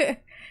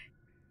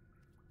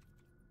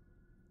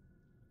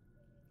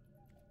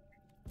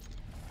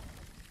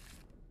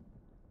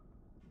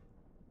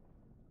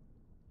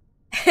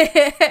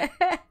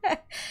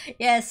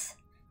 Yes.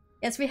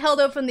 Yes, we held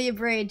open the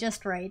abrade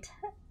just right.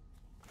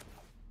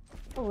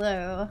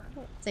 Hello.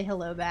 Let's say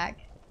hello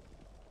back.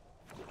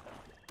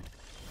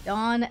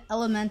 Dawn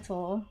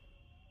Elemental.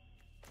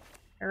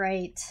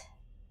 Alright.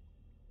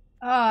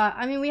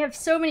 I mean, we have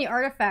so many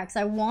artifacts.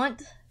 I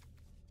want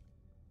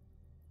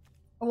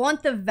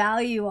the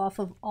value off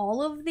of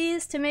all of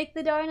these to make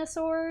the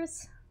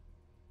dinosaurs.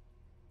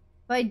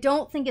 But I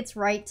don't think it's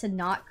right to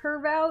not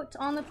curve out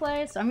on the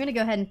play, so I'm gonna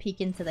go ahead and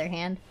peek into their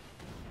hand.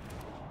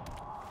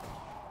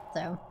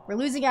 So, we're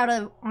losing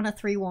out on a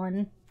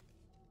 3-1,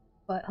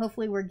 but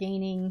hopefully we're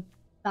gaining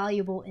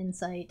valuable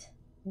insight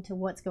into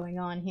what's going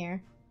on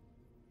here.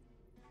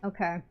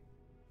 Okay.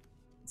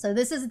 So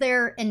this is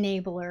their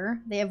enabler.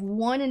 They have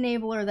one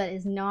enabler that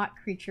is not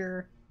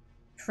creature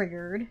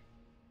triggered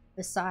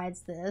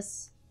besides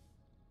this.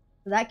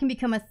 So that can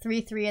become a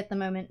 3-3 at the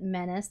moment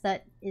menace.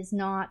 That is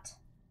not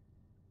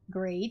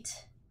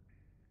great.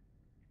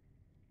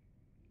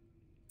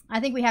 I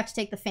think we have to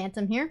take the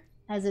Phantom here,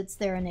 as it's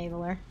their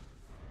enabler.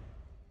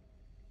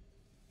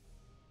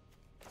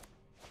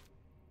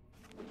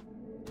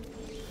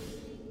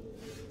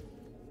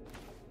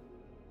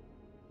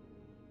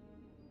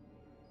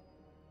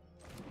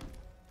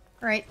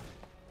 Alright,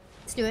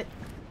 let's do it.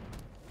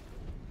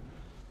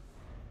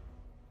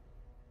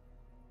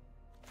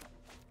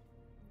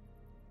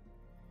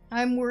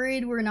 I'm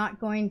worried we're not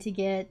going to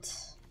get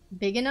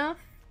big enough,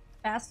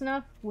 fast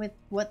enough with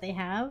what they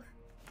have.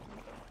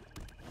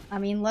 I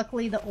mean,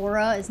 luckily the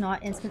aura is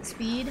not instant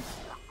speed.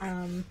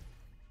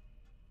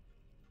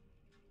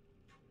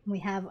 We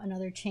have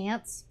another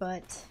chance,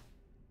 but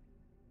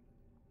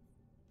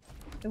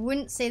I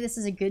wouldn't say this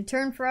is a good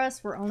turn for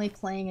us. We're only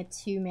playing a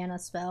 2-mana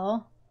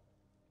spell.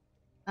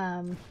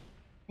 And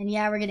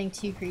yeah, we're getting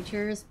 2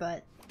 creatures,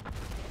 but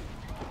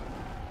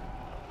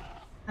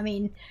I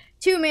mean,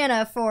 2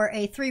 mana for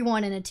a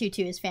 3-1 and a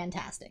 2-2 is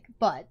fantastic,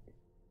 but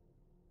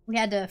we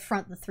had to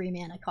front the 3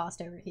 mana cost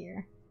over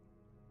here.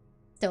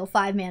 Still,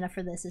 5 mana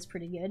for this is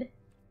pretty good,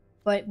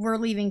 but we're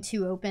leaving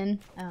 2 open.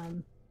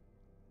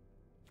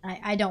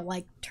 I don't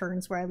like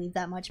turns where I leave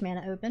that much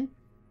mana open.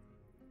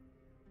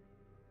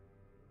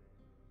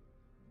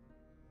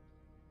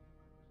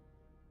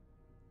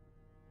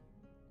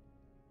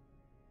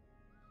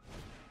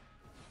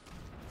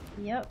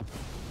 Yep.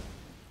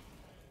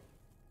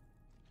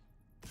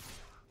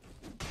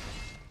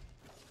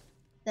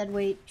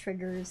 Deadweight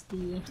triggers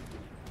the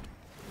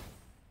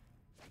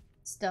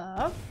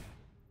stuff.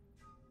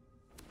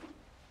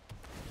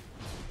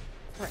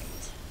 Right.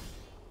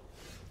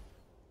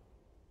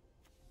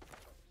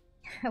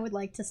 I would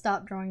like to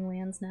stop drawing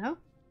lands now.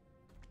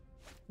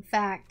 In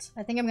fact,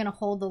 I think I'm gonna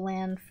hold the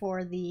land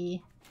for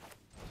the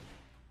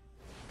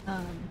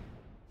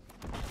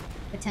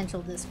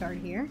potential discard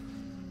here.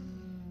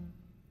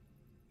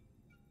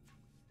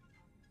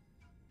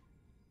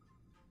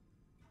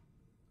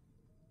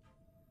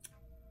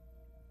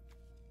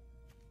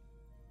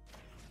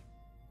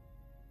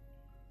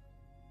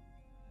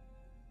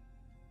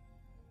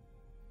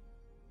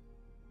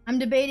 I'm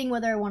debating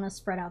whether I want to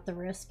spread out the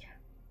risk.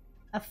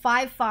 A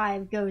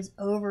 5/5 goes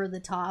over the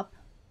top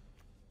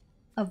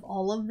of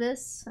all of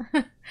this,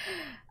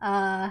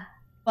 but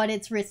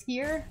it's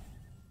riskier.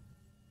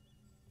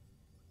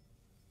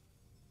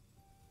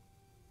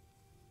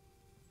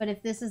 But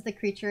if this is the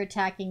creature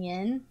attacking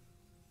in,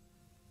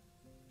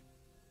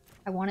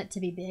 I want it to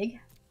be big.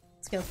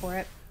 Let's go for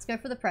it. Let's go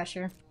for the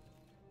pressure.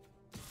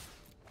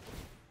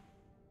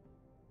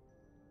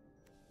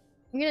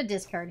 I'm gonna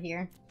discard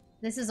here.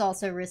 This is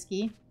also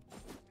risky.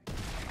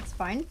 It's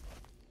fine.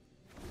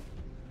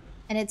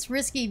 And it's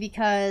risky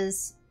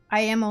because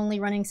I am only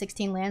running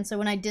 16 lands, so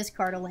when I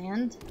discard a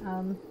land,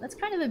 that's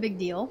kind of a big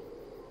deal.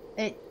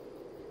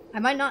 I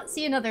might not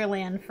see another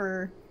land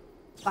for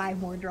 5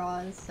 more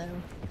draws, so...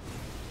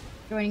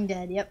 Joining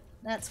dead, yep.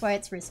 That's why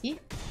it's risky.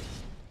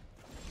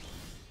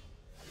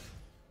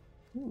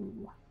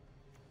 Ooh.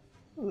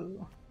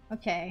 Ooh.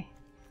 Okay.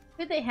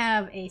 Could they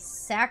have a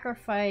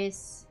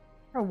sacrifice...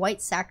 or a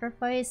white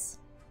sacrifice?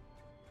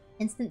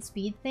 Instant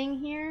speed thing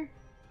here?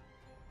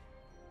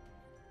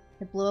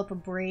 To blow up a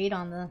braid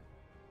on the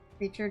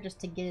creature just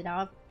to get it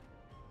out.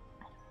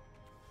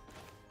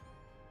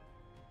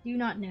 Do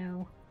not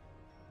know.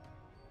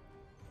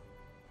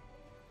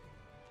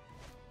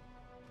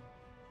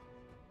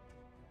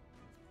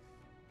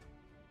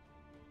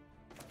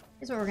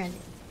 Here's what we're gonna do.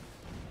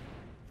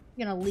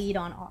 We're gonna lead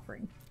on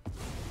offering.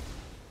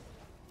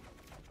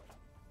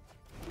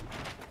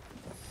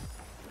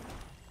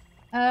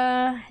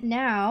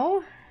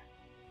 Now...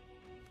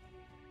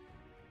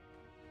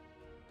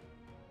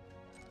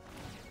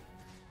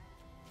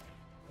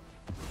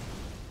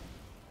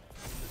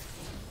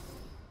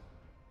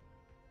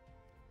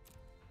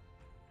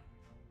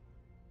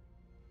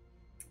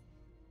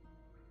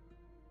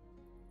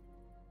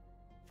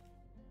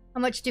 How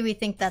much do we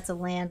think that's a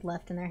land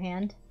left in their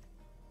hand?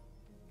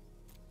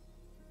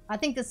 I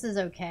think this is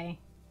okay.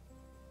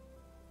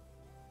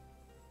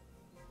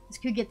 This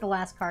could get the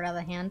last card out of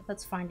the hand.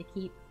 That's fine to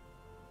keep.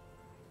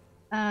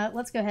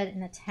 Let's go ahead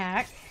and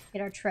attack.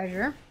 Get our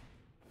treasure.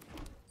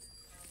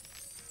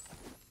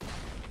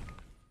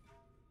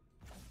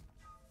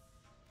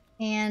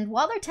 And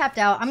while they're tapped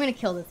out, I'm going to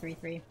kill the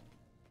 3/3.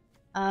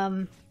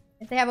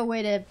 If they have a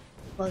way to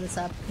blow this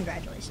up,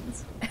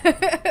 congratulations.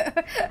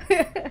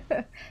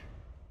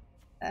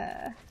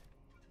 I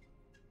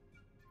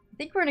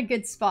think we're in a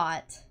good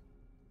spot.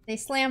 They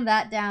slam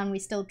that down, we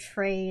still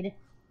trade.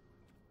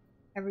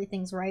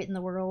 Everything's right in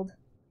the world.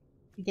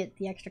 We get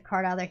the extra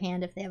card out of their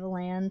hand if they have a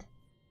land.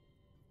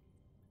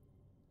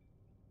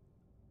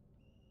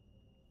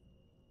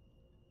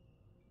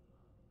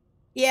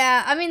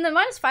 Yeah, I mean, the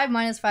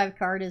 -5/-5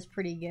 card is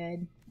pretty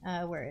good.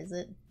 Where is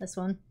it? This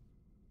one.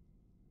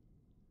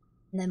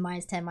 And then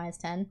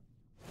 -10/-10.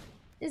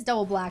 It is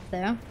double black,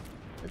 though.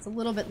 It's a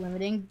little bit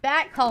limiting.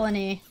 Bat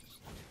Colony.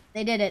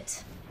 They did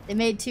it. They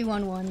made 2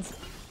 1/1s.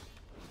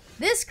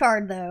 This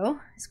card, though,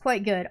 is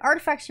quite good.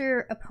 Artifacts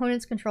your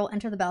opponent's control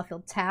enter the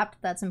battlefield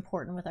tapped. That's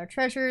important with our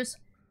treasures.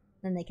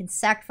 Then they can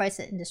sacrifice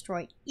it and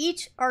destroy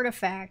each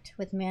artifact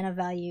with mana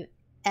value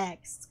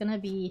X. It's going to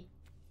be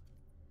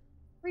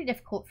pretty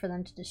difficult for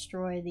them to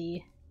destroy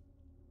the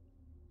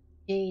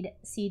Jade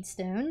Seed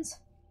Stones.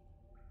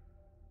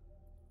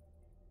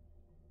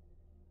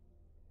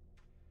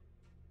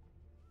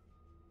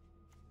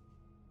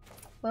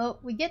 Well,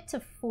 we get to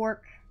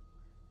fork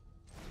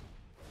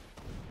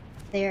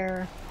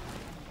their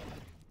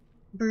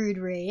Brood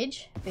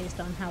Rage based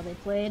on how they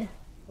played,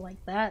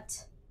 like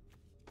that.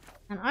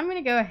 And I'm going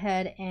to go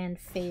ahead and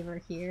favor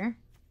here.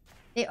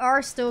 They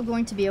are still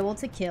going to be able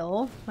to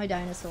kill my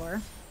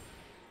dinosaur.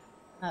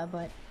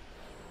 But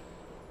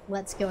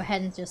let's go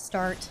ahead and just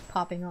start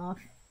popping off.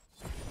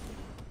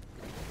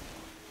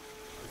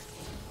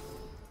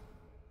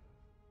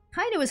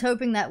 Kind of was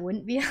hoping that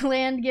wouldn't be a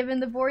land given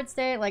the board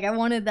state. Like, I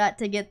wanted that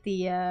to get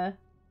the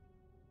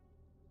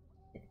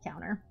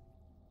counter.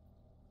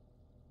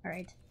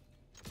 Alright.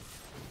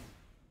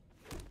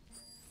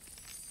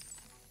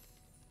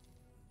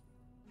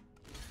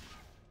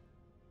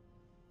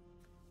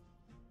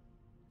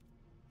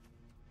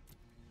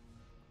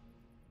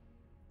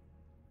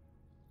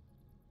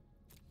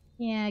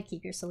 Yeah,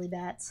 keep your silly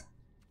bats.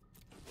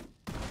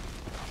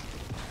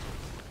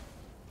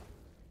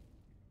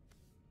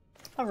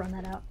 I'll run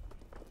that out.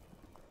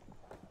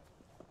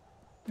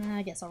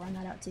 I guess I'll run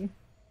that out too.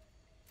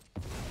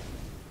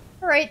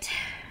 Alright.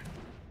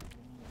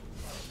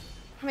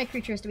 How many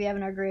creatures do we have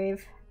in our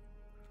grave?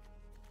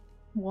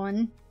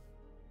 1.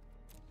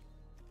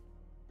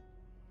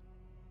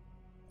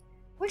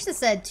 Wish this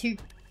said 2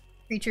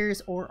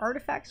 creatures or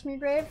artifacts from your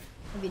grave.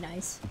 That'd be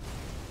nice.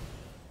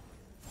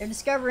 They're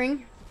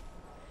discovering.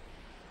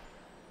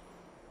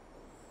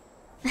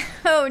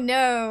 Oh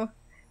no!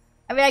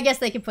 I mean, I guess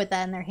they could put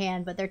that in their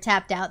hand, but they're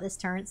tapped out this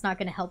turn. It's not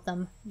going to help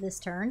them this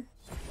turn.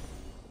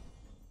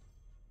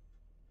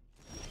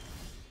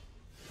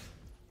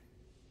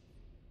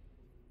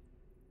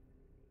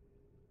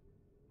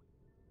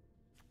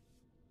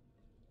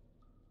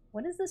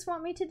 What does this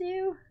want me to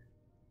do?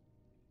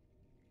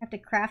 I have to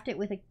craft it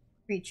with a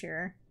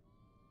creature.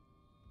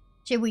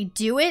 Should we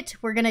do it?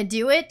 We're gonna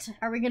do it?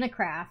 Are we gonna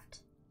craft?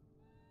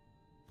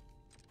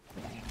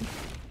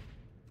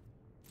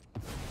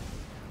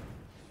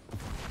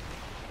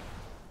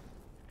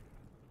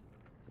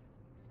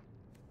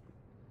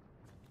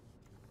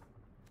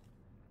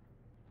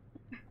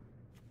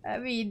 I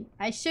mean,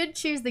 I should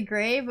choose the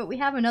grave, but we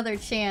have another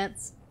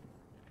chance.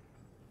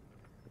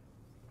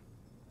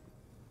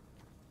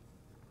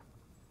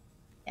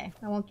 Okay,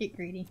 I won't get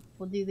greedy.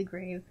 We'll do the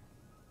grave.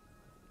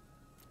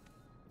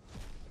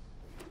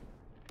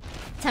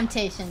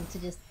 Temptation to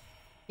just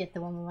get the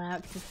one we went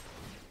out, because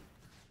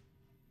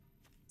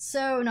it's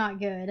so not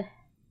good.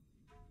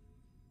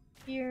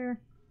 Here.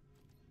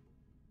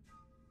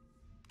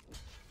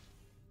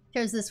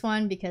 Chose this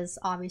one because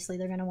obviously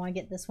they're going to want to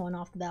get this one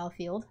off the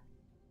battlefield.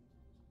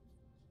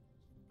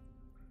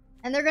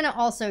 And they're going to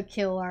also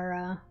kill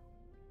our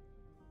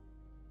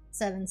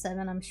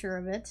 7/7, I'm sure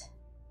of it.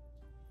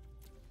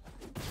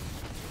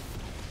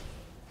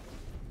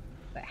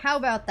 But how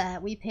about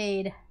that? We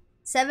paid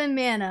 7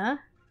 mana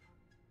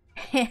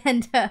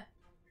and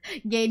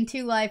gained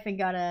 2 life and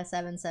got a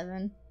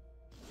 7/7.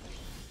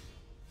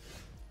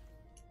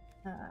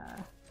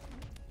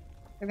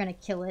 They're gonna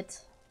kill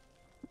it.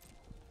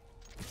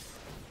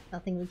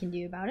 Nothing we can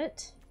do about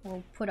it.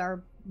 We'll put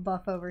our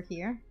buff over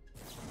here.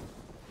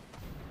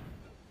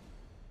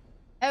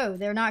 Oh,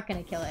 they're not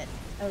gonna kill it.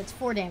 Oh, it's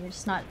 4 damage,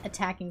 it's not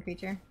attacking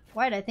creature.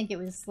 Why did I think it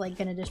was, like,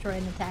 gonna destroy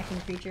an attacking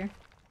creature?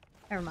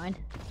 Never mind.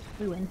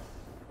 We win.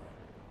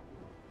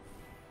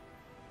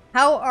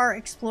 How are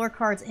explore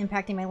cards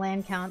impacting my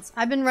land counts?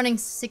 I've been running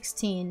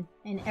 16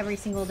 in every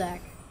single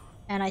deck,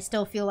 and I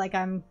still feel like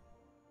I'm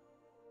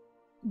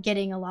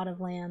getting a lot of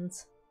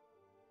lands.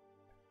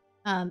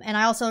 And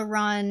I also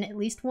run at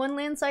least 1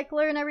 land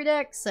cycler in every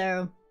deck,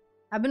 so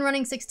I've been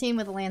running 16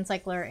 with a land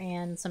cycler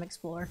and some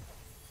explore.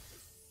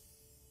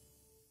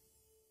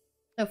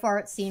 So far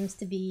it seems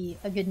to be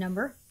a good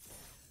number.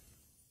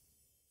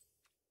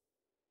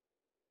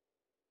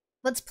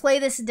 Let's play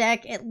this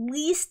deck at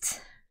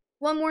least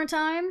one more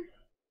time.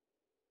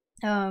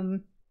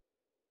 Then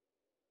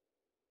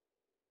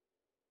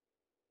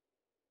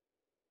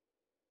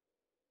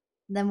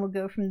we'll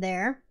go from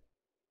there.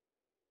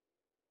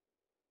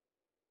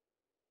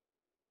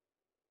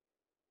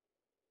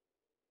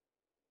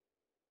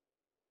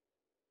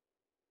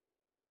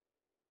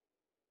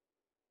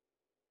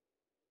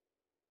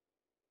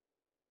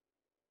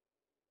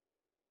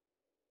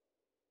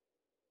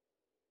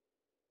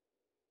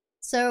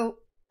 So,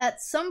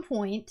 at some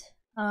point,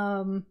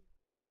 I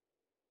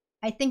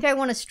think I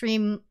want to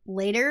stream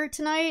later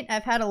tonight.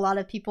 I've had a lot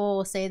of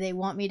people say they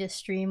want me to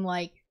stream,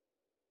 like,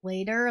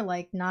 later,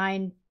 like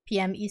 9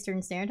 p.m.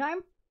 Eastern Standard Time.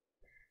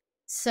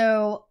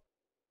 So,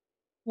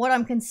 what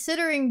I'm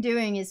considering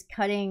doing is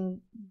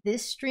cutting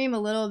this stream a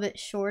little bit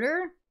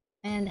shorter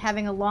and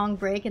having a long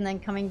break and then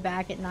coming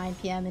back at 9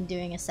 p.m. and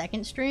doing a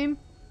second stream.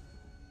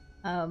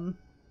 I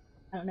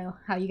don't know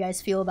how you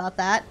guys feel about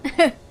that.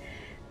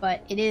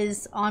 But it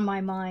is on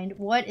my mind.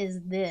 What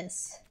is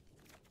this?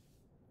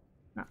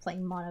 I'm not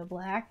playing mono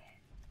black.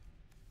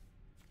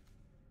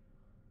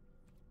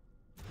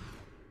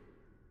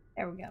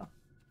 There we go.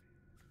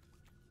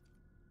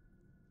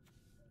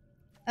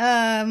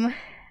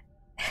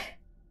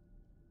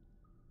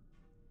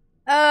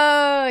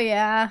 Oh,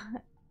 yeah.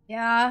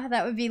 Yeah,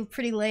 that would be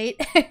pretty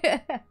late.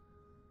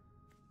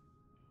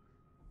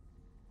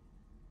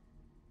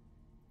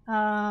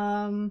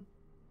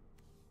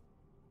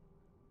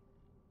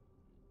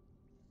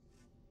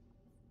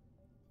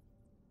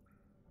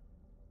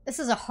 This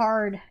is a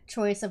hard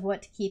choice of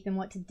what to keep and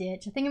what to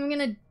ditch. I think I'm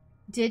gonna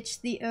ditch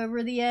the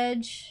over the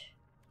edge.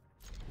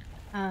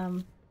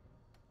 But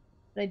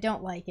I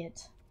don't like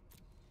it.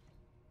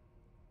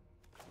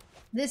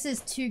 This is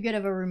too good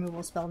of a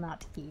removal spell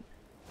not to keep,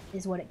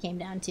 is what it came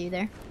down to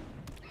there.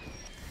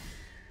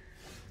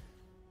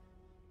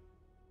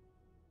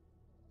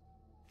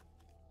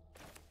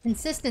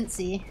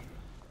 Consistency.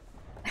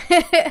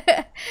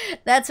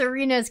 That's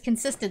Arena's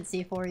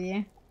consistency for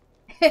you.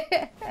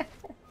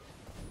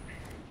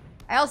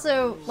 I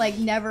also, like,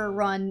 never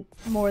run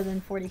more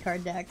than 40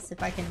 card decks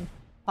if I can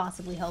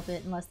possibly help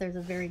it, unless there's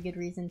a very good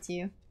reason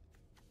to.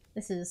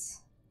 This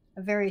is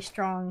a very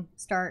strong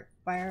start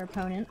by our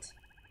opponent.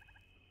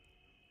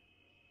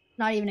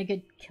 Not even a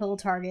good kill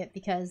target,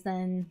 because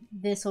then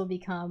this will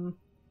become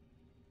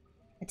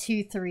a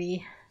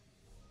 2-3.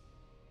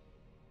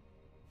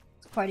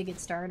 It's quite a good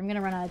start. I'm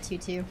gonna run out of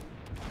 2-2.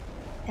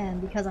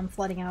 And because I'm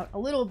flooding out a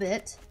little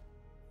bit,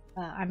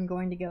 I'm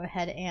going to go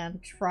ahead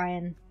and try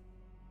and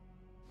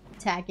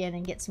attack in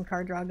and get some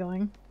card draw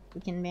going.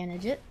 We can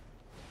manage it.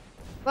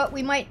 But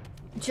we might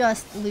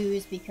just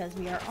lose because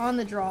we are on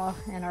the draw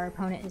and our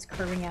opponent is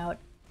curving out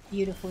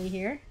beautifully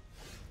here.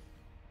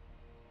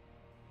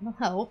 It'll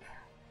help.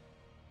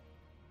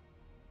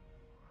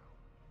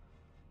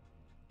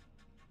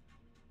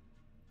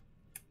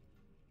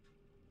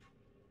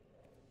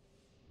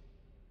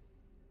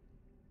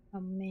 Oh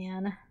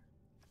man.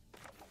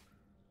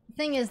 The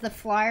thing is, the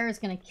flyer is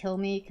going to kill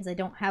me because I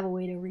don't have a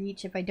way to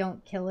reach if I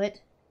don't kill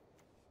it.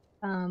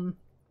 And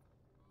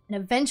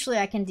eventually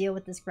I can deal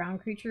with this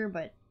ground creature,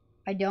 but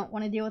I don't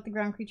want to deal with the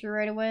ground creature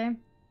right away.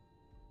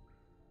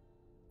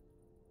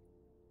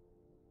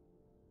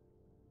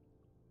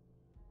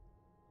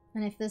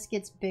 And if this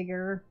gets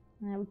bigger,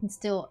 we can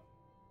still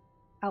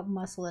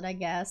outmuscle it, I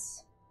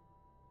guess.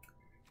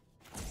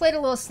 Let's play it a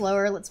little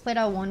slower. Let's play it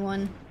out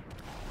 1-1.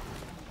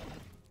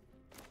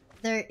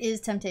 There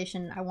is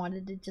temptation. I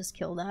wanted to just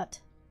kill that.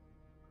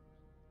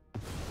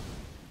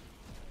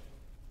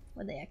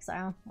 What'd they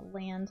exile? A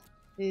land.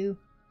 Boo.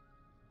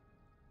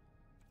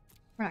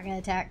 We're not gonna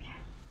attack.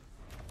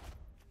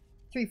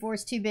 3/4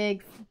 is too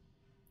big.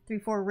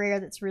 3/4 rare,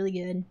 that's really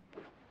good.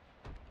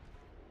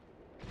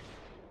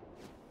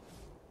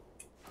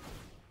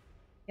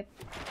 Yep.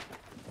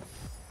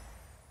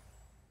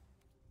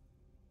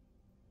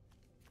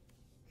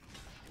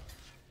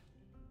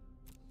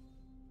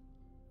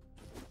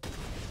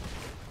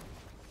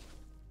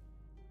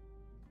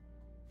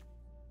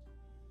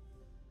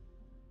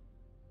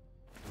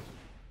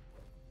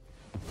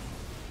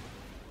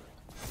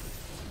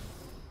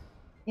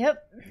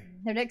 Yep,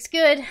 their deck's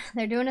good.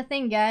 They're doing a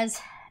thing,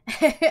 guys.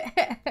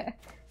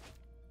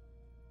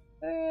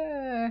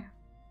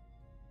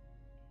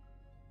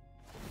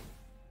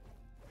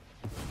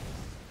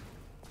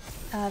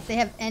 If they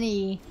have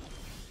any...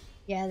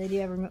 Yeah, they do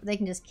have... They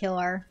can just kill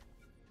our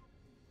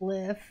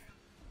glyph.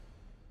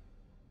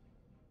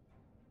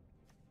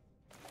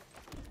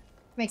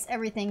 Makes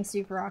everything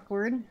super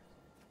awkward.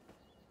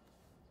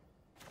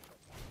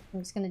 I'm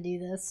just gonna do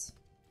this.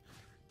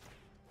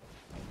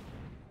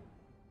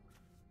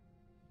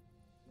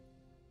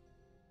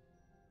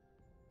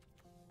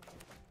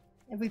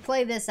 If we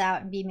play this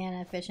out and be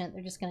mana efficient,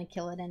 they're just gonna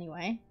kill it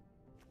anyway.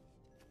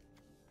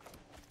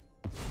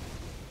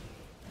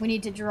 We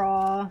need to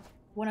draw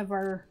one of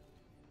our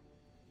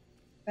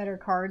better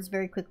cards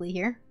very quickly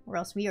here, or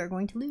else we are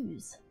going to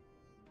lose.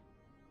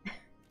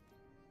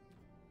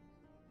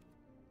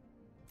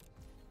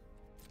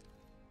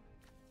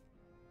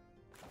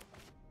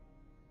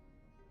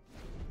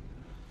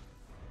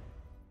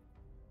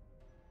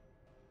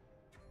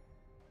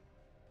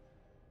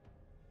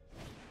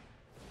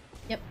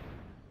 Yep.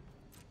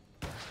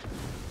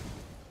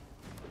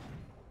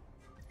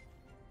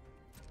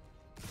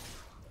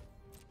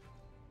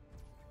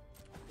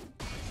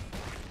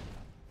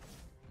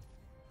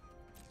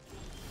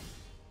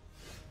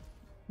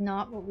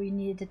 Not what we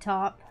needed to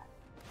top.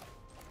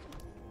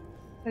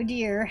 Oh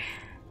dear.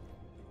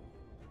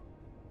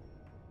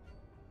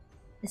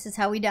 This is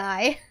how we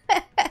die.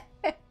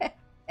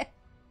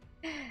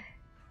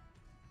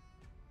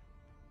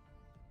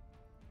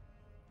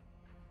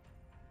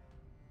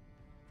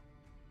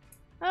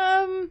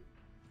 I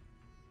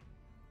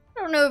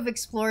don't know if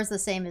Explore's the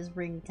same as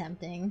Ring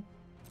Tempting.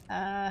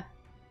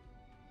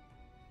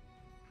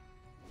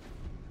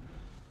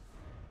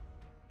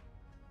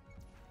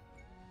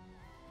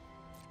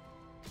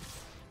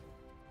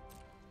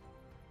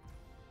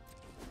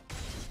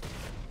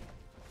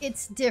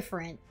 It's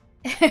different.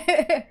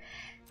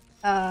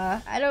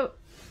 I don't...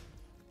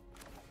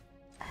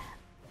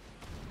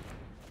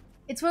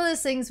 It's one of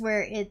those things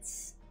where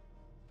it's...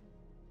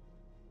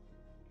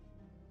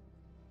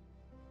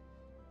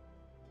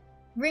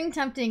 Ring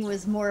Tempting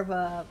was more of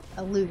a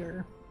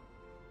looter.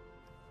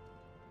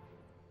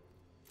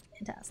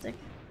 Fantastic.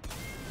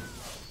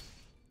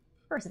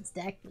 Person's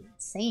deck is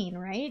insane,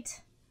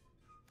 right?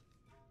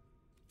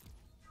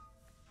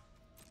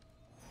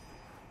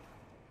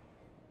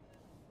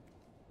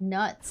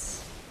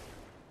 Nuts.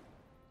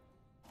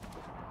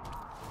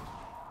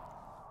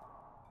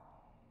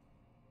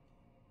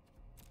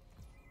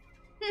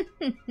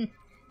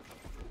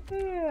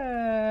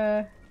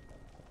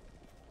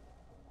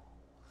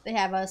 They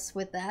have us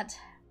with that.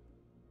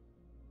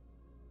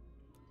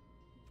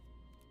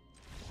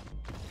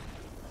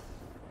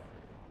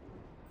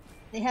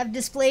 They have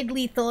displayed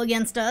lethal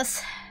against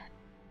us.